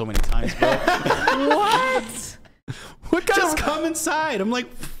heard that so many times, bro. What? What kind Just of come inside. I'm like,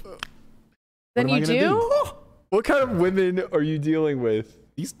 Then am I you gonna do? what kind of women are you dealing with?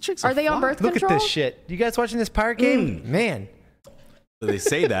 these chicks Are they on fly. birth Look control? at this shit. You guys watching this Pirate game? Man. They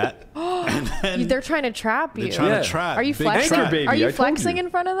say that, and then They're trying to trap you. they're trying Yeah. to trap. Are you Big flexing? trap. baby, Are I you told flexing you. in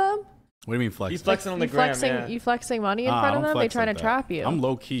front of them? What do you mean flexing? He's flexing on the You gram. flexing? Yeah. You flexing money in Nah, front I of don't them? They flex trying like to that. trap you. I'm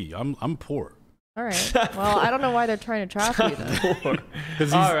low key. I'm poor. All right. Well, I don't know why they're trying to trap you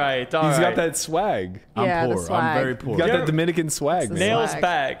then. All right. He's got that swag. Yeah, I'm the poor. I'm swag. very poor. He's got Yeah. that Dominican swag, the man. Nails Swag.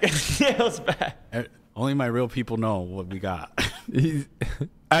 back. Nails back. Only my real people know what we got.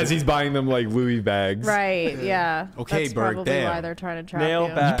 As he's buying them like Louis bags. Right. Yeah. Okay, That's Berg, probably damn. why they're trying to trap Nail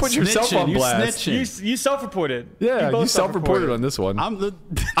you. back. You put yourself Snitching, on you blast. snitching. You self-reported. Yeah, both you self-reported on this one. I'm the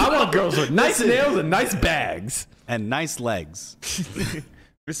I want girls with nice nails and nice bags. and nice legs.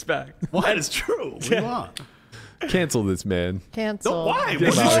 Respect. What is true? What do you want? Cancel this man. Cancel. Why?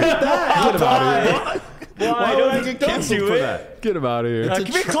 Get What him is out of here. Get him out of here. Why would I don't get don't canceled do for it? that? Get him out of here. It's a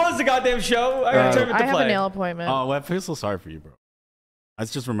Can we close the goddamn show? I gotta turn it I to have play. a nail appointment. Oh, I feel so sorry for you, bro. I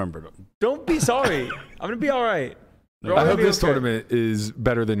just remembered. Don't be sorry. I'm gonna be all right. We're all I gonna hope be this okay. tournament is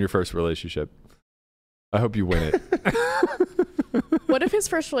better than your first relationship. I hope you win it. What if his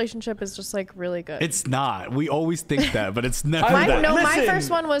first relationship is just like really good? It's not. We always think that, but it's never I that. know. my Listen. first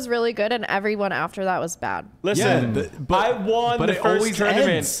one was really good, and everyone after that was bad. Listen, Yeah, but I won but the it first always tournament.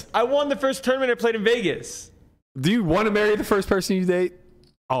 ends. I won the first tournament I played in Vegas. Do you want to marry the first person you date?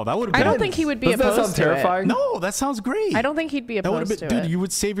 Oh, that would have I been. don't think he would be Doesn't that opposed sound to terrifying? No, that sounds great. I don't think he'd be That would have opposed been, to dude. it. You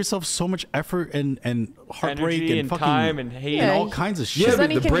would save yourself so much effort and heartbreak Energy and and fucking time and hate. Yeah, all kinds of shit. Yeah, then but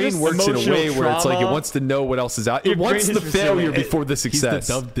he the can brain just- works in a way Emotional where it's like it trauma. wants to know what else is out. Your It wants brain the is failure resilient. before the success.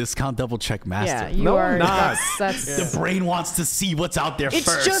 He's the discount double check master. Yeah, you No, are. I'm not. That's The brain wants to see what's out there it's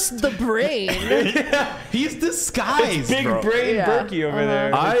first. just the brain. He's disguised, Big bro. brain Yeah. Berkey over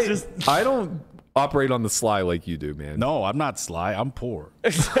there. It's just I don't operate on the sly like you do, man. No, I'm not sly. I'm poor.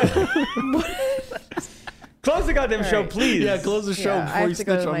 close the goddamn show, right. please. Yeah, close the show Yeah, I before have you to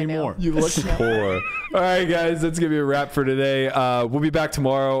go snitch to on my me nail. more. You look poor. All right, guys, that's going to be a wrap for today. We'll be back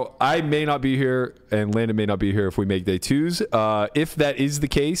tomorrow. I may not be here, and Landon may not be here if we make day twos. If that is the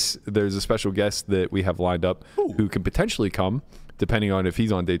case, there's a special guest that we have lined up who can potentially come, depending on if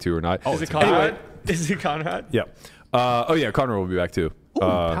he's on day two or not. Is it Conrad? Is it Conrad? Yeah. Yeah, Connor will be back too.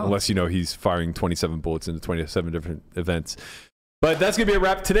 Unless, he's firing 27 bullets into 27 different events. But that's going to be a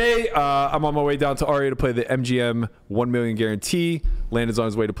wrap today. I'm on my way down to RA to play the MGM 1 million guarantee. Landon's on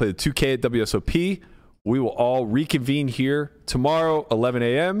his way to play the 2K at WSOP. We will all reconvene here tomorrow, 11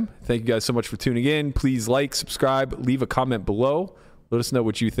 a.m. Thank you guys so much for tuning in. Please like, subscribe, leave a comment below. Let us know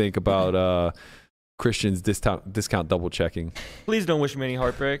what you think about Christian's discount double checking. Please don't wish me any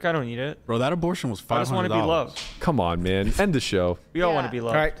heartbreak. I don't need it. Bro, that abortion was $500. I just want to be loved. Come on, man. End the show. We all want to be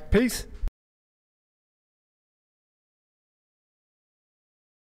loved. All right. Peace.